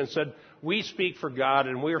came and said, we speak for God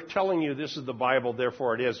and we're telling you this is the Bible,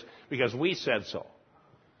 therefore it is, because we said so.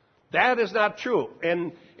 That is not true.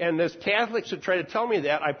 And as Catholics that try to tell me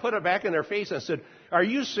that, I put it back in their face and said, are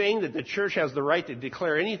you saying that the church has the right to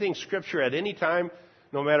declare anything Scripture at any time,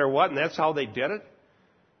 no matter what, and that's how they did it?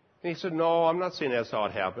 And he said, no, I'm not saying that's how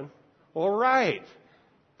it happened. Well, right.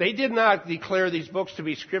 They did not declare these books to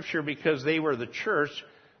be Scripture because they were the church.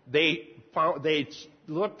 They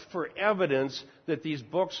looked for evidence that these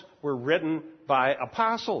books were written by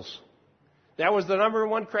apostles. That was the number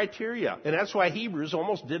one criteria. And that's why Hebrews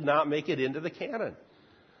almost did not make it into the canon.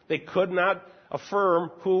 They could not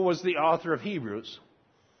affirm who was the author of Hebrews.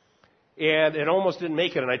 And it almost didn't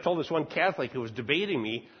make it. And I told this one Catholic who was debating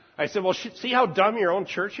me, I said, well, see how dumb your own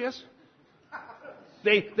church is?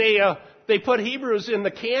 They put Hebrews in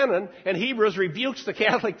the canon, and Hebrews rebukes the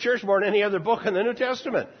Catholic Church more than any other book in the New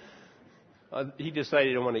Testament. He decided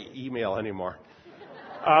he didn't want to email anymore.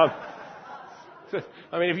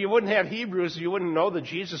 I mean, if you wouldn't have Hebrews, you wouldn't know that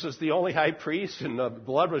Jesus is the only high priest, and the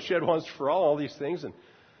blood was shed once for all these things. And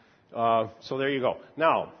so there you go.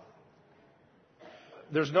 Now,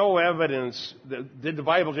 there's no evidence. Did the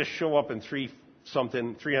Bible just show up in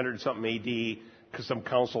 300-something AD because some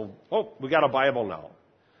council, we got a Bible now?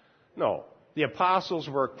 No. The apostles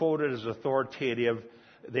were quoted as authoritative.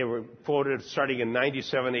 They were quoted starting in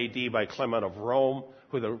 97 AD by Clement of Rome,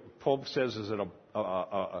 who the Pope says is who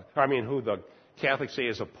the Catholics say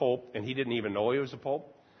is a pope, and he didn't even know he was a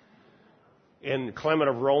pope. And Clement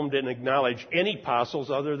of Rome didn't acknowledge any apostles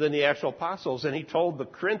other than the actual apostles, and he told the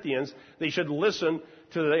Corinthians they should listen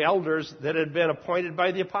to the elders that had been appointed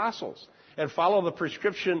by the apostles and follow the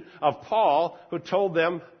prescription of Paul, who told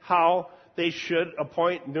them how they should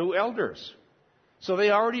appoint new elders. So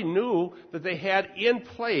they already knew that they had in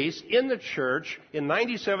place in the church in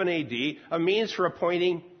 97 AD a means for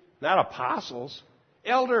appointing not apostles,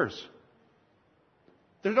 elders.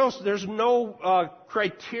 There's no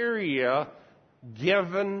criteria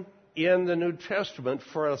given in the New Testament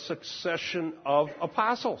for a succession of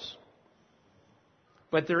apostles.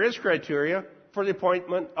 But there is criteria for the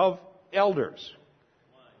appointment of elders.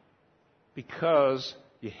 Why? Because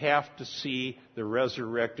you have to see the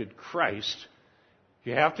resurrected Christ.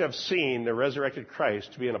 You have to have seen the resurrected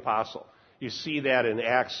Christ to be an apostle. You see that in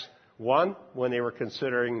Acts 1 when they were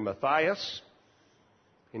considering Matthias.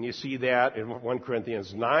 And you see that in 1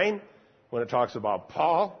 Corinthians 9 when it talks about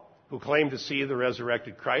Paul, who claimed to see the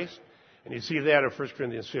resurrected Christ. And you see that in 1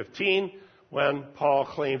 Corinthians 15 when Paul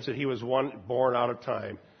claims that he was one born out of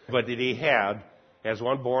time, but that he had, as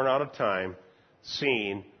one born out of time,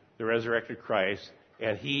 seen the resurrected Christ,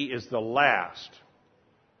 and he is the last.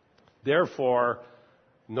 Therefore,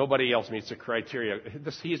 nobody else meets the criteria.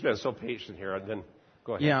 He's been so patient here. And then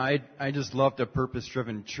go ahead. Yeah, I just loved a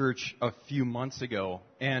purpose-driven church a few months ago,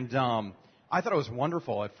 and I thought it was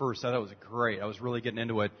wonderful at first. I thought it was great. I was really getting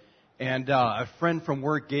into it. And a friend from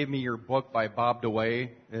work gave me your book by Bob DeWay,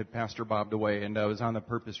 Pastor Bob DeWay, and I was on the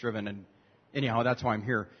purpose-driven. And anyhow, that's why I'm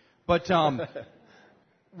here. But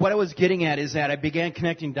what I was getting at is that I began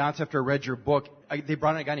connecting dots after I read your book. They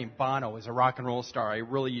brought in a guy named Bono as a rock and roll star. I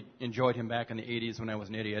really enjoyed him back in the 80s when I was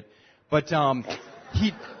an idiot. But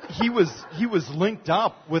he was linked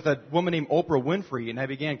up with a woman named Oprah Winfrey, and I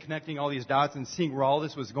began connecting all these dots and seeing where all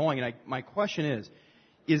this was going. And my question is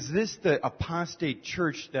this the apostate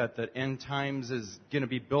church that the end times is going to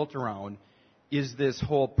be built around? Is this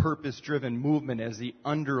whole purpose-driven movement as the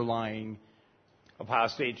underlying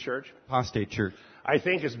apostate church? Apostate church. I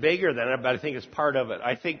think it's bigger than it, but I think it's part of it.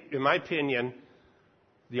 I think, in my opinion,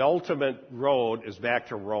 the ultimate road is back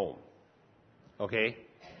to Rome. Okay?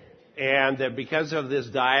 And that because of this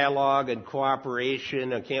dialogue and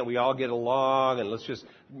cooperation, and can't we all get along, and let's just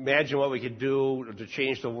imagine what we could do to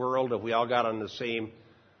change the world if we all got on the same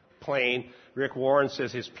plane. Rick Warren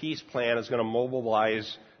says his peace plan is going to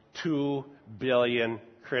mobilize 2 billion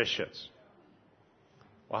Christians.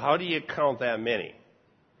 Well, how do you count that many?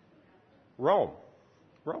 Rome.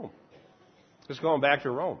 It's going back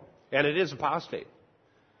to Rome. And it is apostate.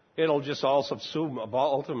 It'll just all subsume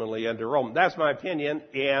ultimately into Rome. That's my opinion,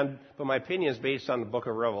 but my opinion is based on the book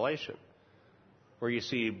of Revelation, where you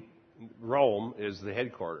see Rome is the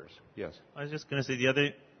headquarters. Yes? I was just going to say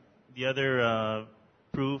the other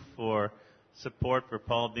proof for support for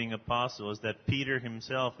Paul being apostle is that Peter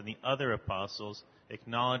himself and the other apostles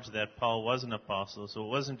acknowledged that Paul was an apostle. So it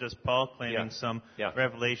wasn't just Paul claiming some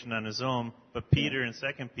revelation on his own, but Peter in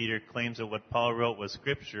 2 Peter claims that what Paul wrote was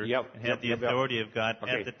Scripture and had the authority of God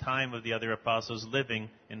at the time of the other apostles living,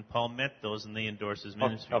 and Paul met those and they endorsed his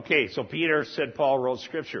ministry. Okay, so Peter said Paul wrote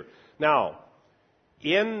Scripture. Now,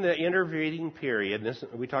 in the intervening period,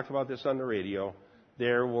 we talked about this on the radio,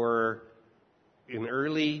 there were, in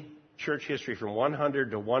early church history from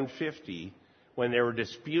 100 to 150, when there were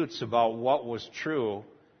disputes about what was true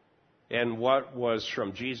and what was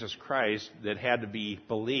from Jesus Christ that had to be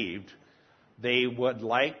believed, they would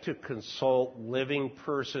like to consult living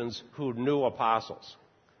persons who knew apostles.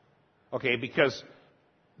 Okay, because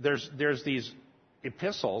there's these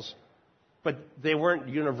epistles, but they weren't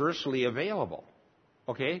universally available.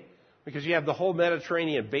 Okay? Because you have the whole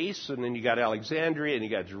Mediterranean basin, and you got Alexandria, and you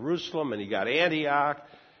got Jerusalem, and you got Antioch,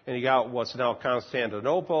 and you got what's now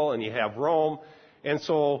Constantinople, and you have Rome. And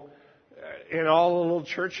so, in all the little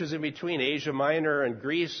churches in between, Asia Minor and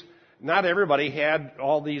Greece, not everybody had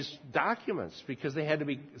all these documents because they had to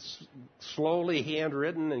be slowly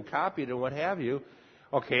handwritten and copied and what have you.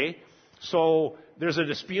 Okay? So, there's a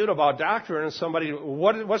dispute about doctrine, and somebody,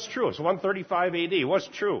 what's true? It's 135 AD. What's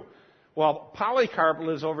true? Well, Polycarp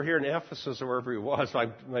lives over here in Ephesus or wherever he was.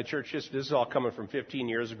 My church history, this is all coming from 15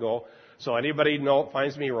 years ago. So anybody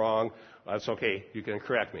finds me wrong, that's okay. You can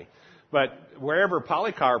correct me. But wherever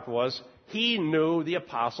Polycarp was, he knew the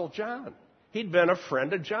Apostle John. He'd been a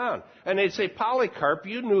friend of John. And they'd say, Polycarp,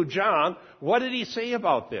 you knew John. What did he say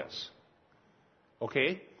about this?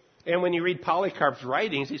 Okay? And when you read Polycarp's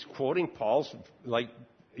writings, he's quoting Paul's, like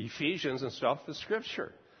Ephesians and stuff, the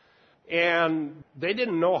Scripture. And they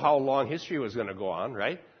didn't know how long history was going to go on,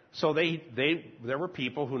 right? So there were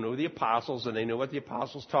people who knew the apostles, and they knew what the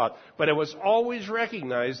apostles taught. But it was always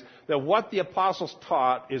recognized that what the apostles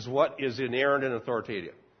taught is what is inerrant and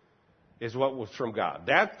authoritative, is what was from God.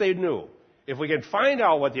 That they knew. If we could find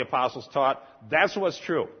out what the apostles taught, that's what's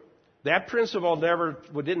true. That principle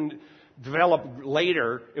didn't develop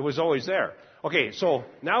later. It was always there. Okay, so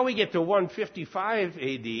now we get to 155 AD,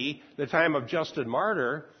 the time of Justin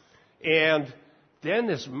Martyr, and then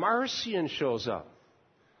this Marcion shows up.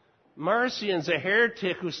 Marcion's a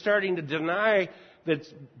heretic who's starting to deny that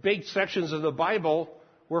big sections of the Bible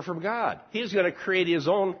were from God. He's going to create his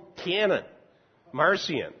own canon,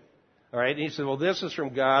 Marcion. All right, and he said, well, this is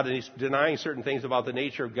from God, and he's denying certain things about the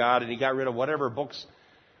nature of God, and he got rid of whatever books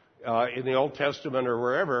in the Old Testament or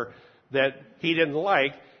wherever that he didn't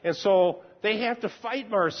like, and so they have to fight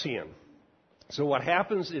Marcion. So what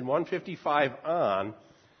happens in 155 on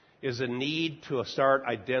is a need to start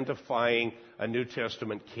identifying a New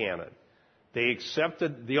Testament canon. They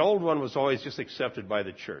accepted, the old one was always just accepted by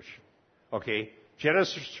the church. Okay?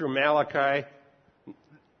 Genesis through Malachi,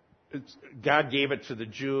 God gave it to the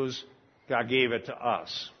Jews, God gave it to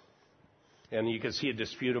us. And you can see a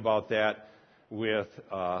dispute about that with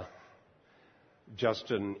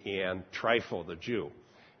Justin and Trypho, the Jew,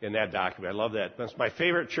 in that document. I love that. That's my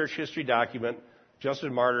favorite church history document,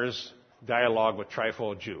 Justin Martyr's dialogue with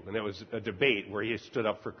Trypho, a Jew. And it was a debate where he stood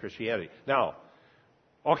up for Christianity. Now,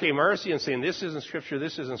 okay, Marcion's saying this isn't Scripture,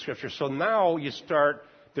 this isn't Scripture. So now you start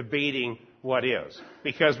debating what is.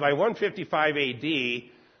 Because by 155 AD,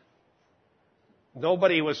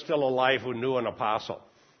 nobody was still alive who knew an apostle.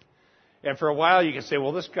 And for a while you could say,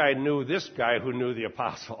 well, this guy knew this guy who knew the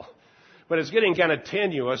apostle. But it's getting kind of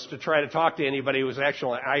tenuous to try to talk to anybody who was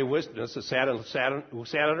actually an eyewitness who sat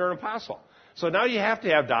under an apostle. So now you have to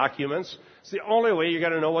have documents. It's the only way you're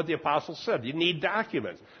going to know what the apostles said. You need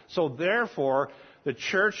documents. So therefore, the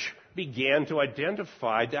church began to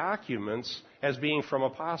identify documents as being from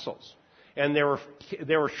apostles. And there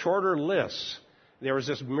were shorter lists. There was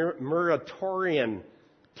this Muratorian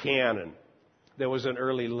canon that was an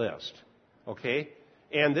early list. Okay?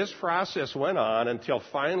 And this process went on until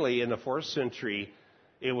finally in the 4th century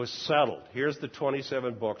it was settled. Here's the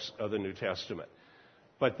 27 books of the New Testament.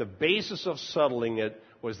 But the basis of settling it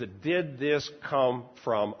was that did this come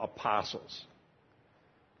from apostles?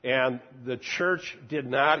 And the church did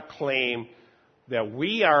not claim that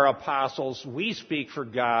we are apostles, we speak for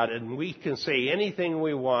God, and we can say anything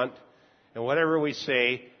we want, and whatever we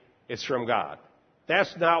say, it's from God.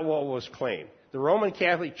 That's not what was claimed. The Roman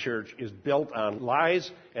Catholic Church is built on lies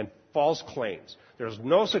and false claims. There's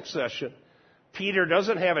no succession. Peter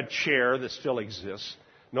doesn't have a chair that still exists.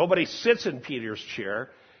 Nobody sits in Peter's chair,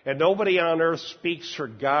 and nobody on earth speaks for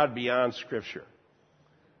God beyond Scripture.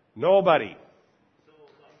 Nobody.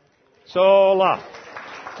 Sola.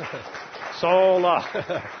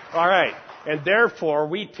 Sola. All right. And therefore,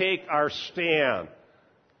 we take our stand.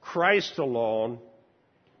 Christ alone,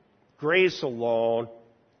 grace alone,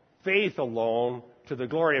 faith alone, to the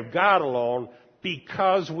glory of God alone,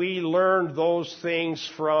 because we learned those things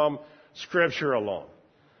from Scripture alone.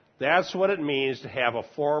 That's what it means to have a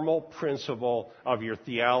formal principle of your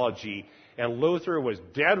theology. And Luther was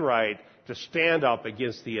dead right to stand up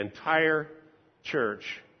against the entire church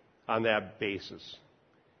on that basis.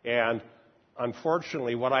 And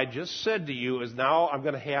unfortunately, what I just said to you is now I'm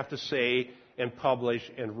going to have to say and publish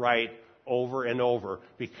and write over and over,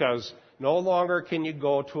 because No longer can you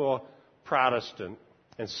go to a Protestant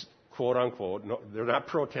and quote unquote, no, they're not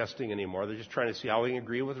protesting anymore. They're just trying to see how we can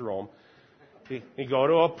agree with Rome. You go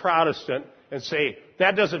to a Protestant and say,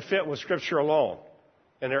 that doesn't fit with Scripture alone.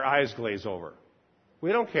 And their eyes glaze over.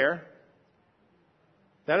 We don't care.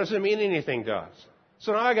 That doesn't mean anything to us.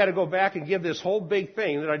 So now I got to go back and give this whole big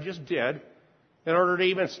thing that I just did in order to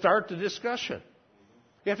even start the discussion.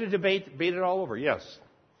 You have to debate it all over. Yes.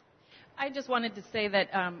 I just wanted to say that,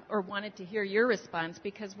 or wanted to hear your response,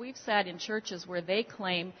 because we've sat in churches where they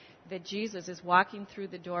claim that Jesus is walking through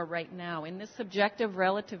the door right now. In this subjective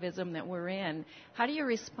relativism that we're in, how do you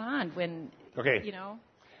respond when, you know?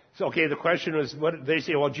 So, the question is, what they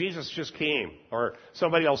say, well, Jesus just came. Or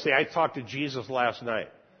somebody else say, I talked to Jesus last night.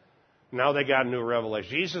 Now they got a new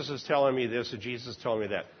revelation. Jesus is telling me this and Jesus is telling me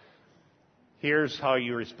that. Here's how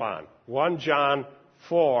you respond. 1 John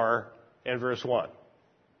 4 and verse 1.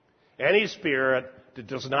 Any spirit that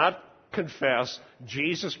does not confess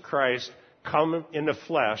Jesus Christ come in the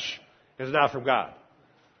flesh is not from God.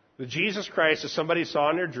 The Jesus Christ that somebody saw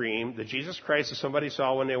in their dream, the Jesus Christ that somebody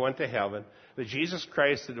saw when they went to heaven, the Jesus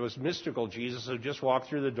Christ that was mystical Jesus who just walked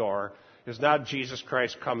through the door, is not Jesus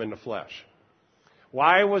Christ come in the flesh.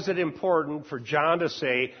 Why was it important for John to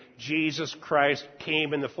say Jesus Christ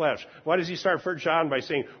came in the flesh? Why does he start 1 John by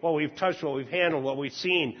saying, well, we've touched, what we've handled, what we've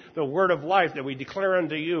seen, the word of life that we declare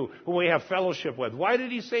unto you, whom we have fellowship with? Why did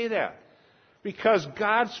he say that? Because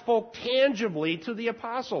God spoke tangibly to the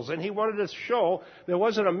apostles, and he wanted to show there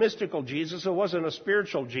wasn't a mystical Jesus, it wasn't a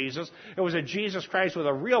spiritual Jesus, it was a Jesus Christ with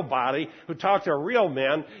a real body who talked to real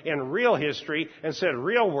men in real history and said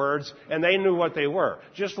real words, and they knew what they were.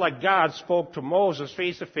 Just like God spoke to Moses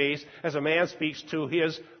face to face as a man speaks to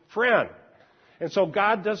his friend. And so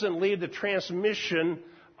God doesn't leave the transmission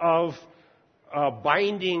of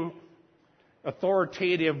binding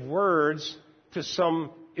authoritative words to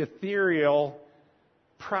some ethereal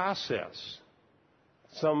process,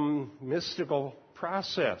 some mystical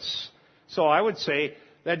process. So I would say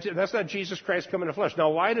that's not Jesus Christ coming in the flesh.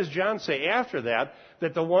 Now, why does John say after that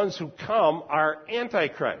the ones who come are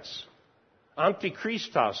antichrists?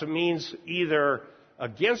 Antichristos. It means either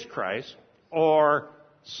against Christ or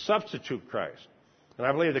substitute Christ. And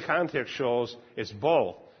I believe the context shows it's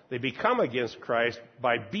both. They become against Christ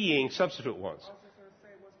by being substitute ones.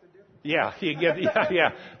 Yeah,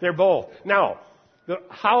 they're both. Now,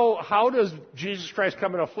 how does Jesus Christ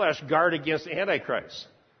come in the flesh guard against Antichrist?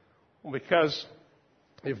 Well, because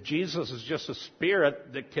if Jesus is just a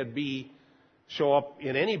spirit that can show up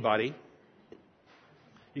in anybody,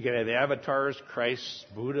 you can have avatars, Christs,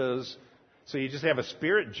 Buddhas. So you just have a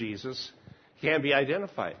spirit Jesus, can't be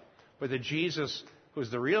identified. But the Jesus who's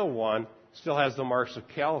the real one still has the marks of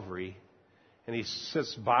Calvary, and he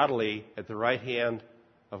sits bodily at the right hand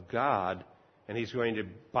of God, and he's going to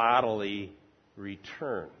bodily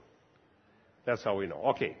return. That's how we know.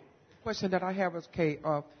 Okay. Question that I have is,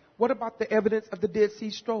 what about the evidence of the Dead Sea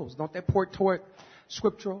Scrolls? Don't they point toward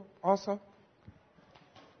scriptural also?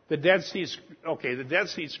 The Dead Sea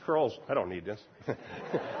Scrolls. I don't need this.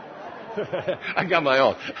 I got my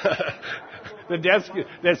own.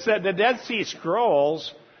 The Dead Sea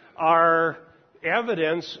Scrolls are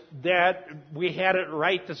evidence that we had it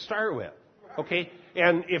right to start with. Okay?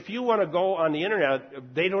 And if you want to go on the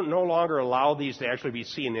internet, they don't no longer allow these to actually be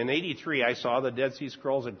seen. In '83, I saw the Dead Sea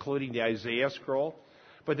Scrolls, including the Isaiah scroll,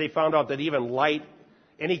 but they found out that even light,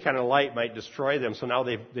 any kind of light, might destroy them. So now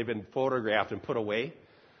they've been photographed and put away.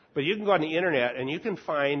 But you can go on the internet and you can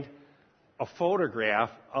find a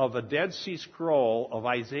photograph of a Dead Sea Scroll of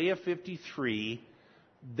Isaiah 53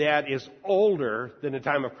 that is older than the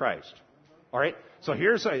time of Christ. All right. So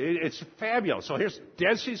it's fabulous. So here's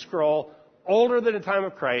Dead Sea Scroll, older than the time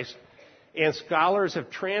of Christ, and scholars have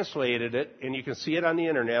translated it, and you can see it on the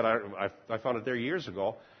internet. I found it there years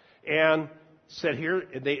ago, and said here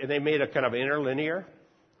they made a kind of interlinear,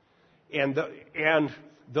 and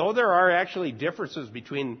though there are actually differences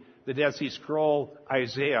between the Dead Sea Scroll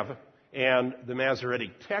Isaiah and the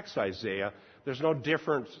Masoretic text Isaiah, there's no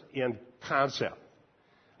difference in concept.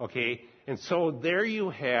 Okay, and so there you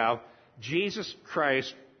have Jesus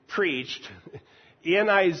Christ preached in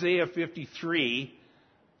Isaiah 53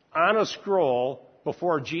 on a scroll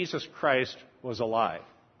before Jesus Christ was alive.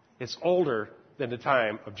 It's older than the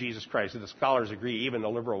time of Jesus Christ. And the scholars agree, even the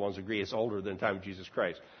liberal ones agree, it's older than the time of Jesus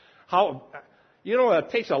Christ. It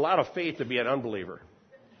takes a lot of faith to be an unbeliever.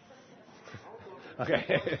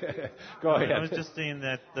 Okay. Go ahead. I was just saying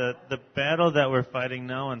that the battle that we're fighting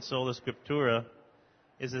now on Sola Scriptura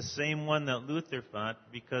is the same one that Luther fought,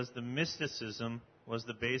 because the mysticism was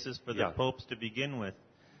the basis for the popes to begin with.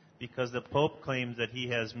 Because the Pope claims that he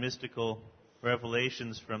has mystical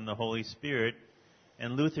revelations from the Holy Spirit.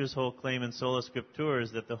 And Luther's whole claim in Sola Scriptura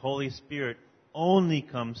is that the Holy Spirit only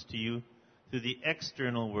comes to you through the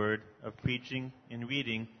external word of preaching and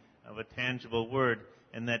reading of a tangible word,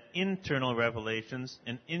 and that internal revelations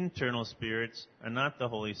and internal spirits are not the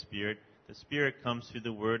Holy Spirit. The Spirit comes through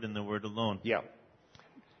the Word and the Word alone. Yeah.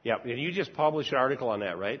 Yeah, and you just published an article on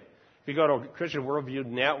that, right? If you go to Christian Worldview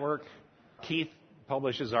Network, Keith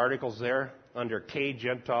publishes articles there under K.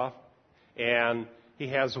 Gentoff, and he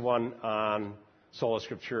has one on Sola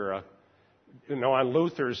Scriptura, on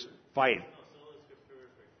Luther's fight.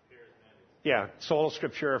 Yeah, Sola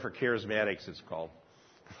Scriptura for Charismatics, it's called.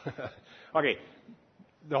 Okay,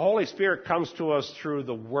 the Holy Spirit comes to us through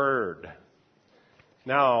the Word.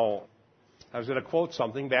 Now, I was going to quote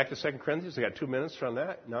something back to 2 Corinthians. I got 2 minutes from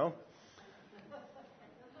that? No?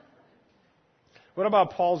 What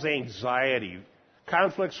about Paul's anxiety?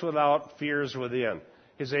 Conflicts without, fears within.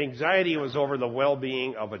 His anxiety was over the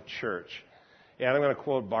well-being of a church. And I'm going to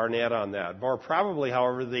quote Barnett on that. More probably,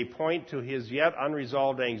 however, they point to his yet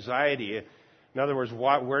unresolved anxiety. In other words,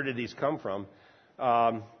 where did these come from?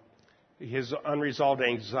 His unresolved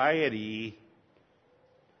anxiety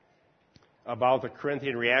about the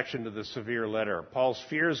Corinthian reaction to the severe letter. Paul's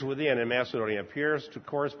fears within in Macedonia appears to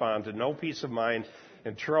correspond to no peace of mind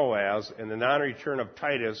in Troas and the non-return of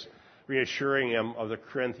Titus reassuring him of the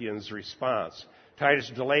Corinthians' response.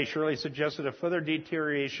 Titus' delay surely suggested a further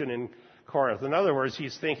deterioration in Corinth. In other words,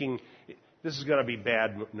 he's thinking, this is going to be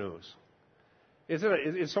bad news.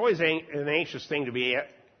 It's always an anxious thing to be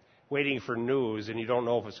waiting for news and you don't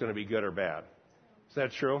know if it's going to be good or bad. Is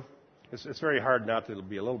that true? It's very hard not to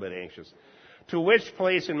be a little bit anxious. To which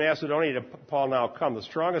place in Macedonia did Paul now come? The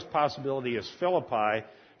strongest possibility is Philippi,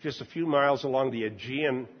 just a few miles along the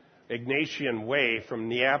Ignatian Way from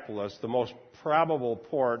Neapolis, the most probable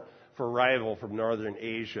port for arrival from northern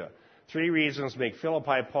Asia. 3 reasons make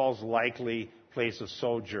Philippi Paul's likely place of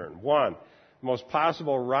sojourn. 1, the most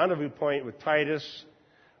possible rendezvous point with Titus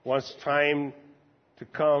once time to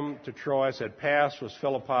come to Troas had passed was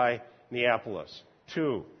Philippi, Neapolis.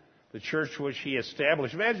 2, the church which he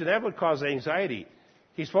established. Imagine that would cause anxiety.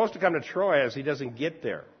 He's supposed to come to Troas. He doesn't get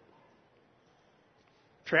there.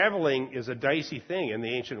 Traveling is a dicey thing in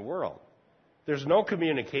the ancient world. There's no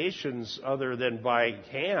communications other than by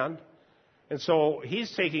hand. And so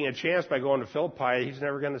he's taking a chance by going to Philippi. He's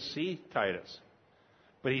never going to see Titus.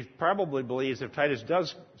 But he probably believes if Titus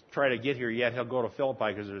does try to get here yet, he'll go to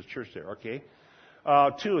Philippi because there's a church there. Okay?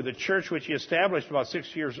 2, the church which he established about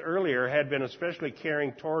 6 years earlier had been especially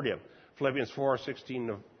caring toward him. Philippians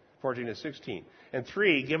 4:14-16. And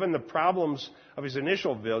 3, given the problems of his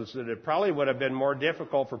initial visit, it probably would have been more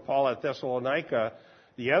difficult for Paul at Thessalonica,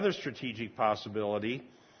 the other strategic possibility,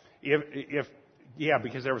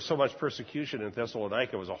 because there was so much persecution in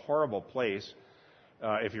Thessalonica. It was a horrible place.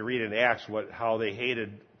 If you read in Acts how they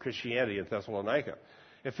hated Christianity in Thessalonica.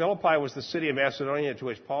 If Philippi was the city of Macedonia to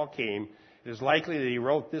which Paul came, it is likely that he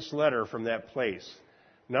wrote this letter from that place.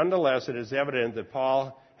 Nonetheless, it is evident that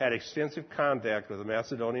Paul had extensive contact with the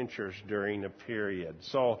Macedonian church during the period.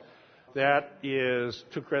 So that is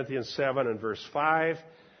 2 Corinthians 7 and verse 5.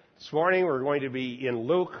 This morning we're going to be in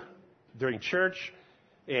Luke during church,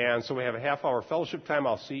 and so we have a half-hour fellowship time.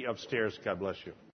 I'll see you upstairs. God bless you.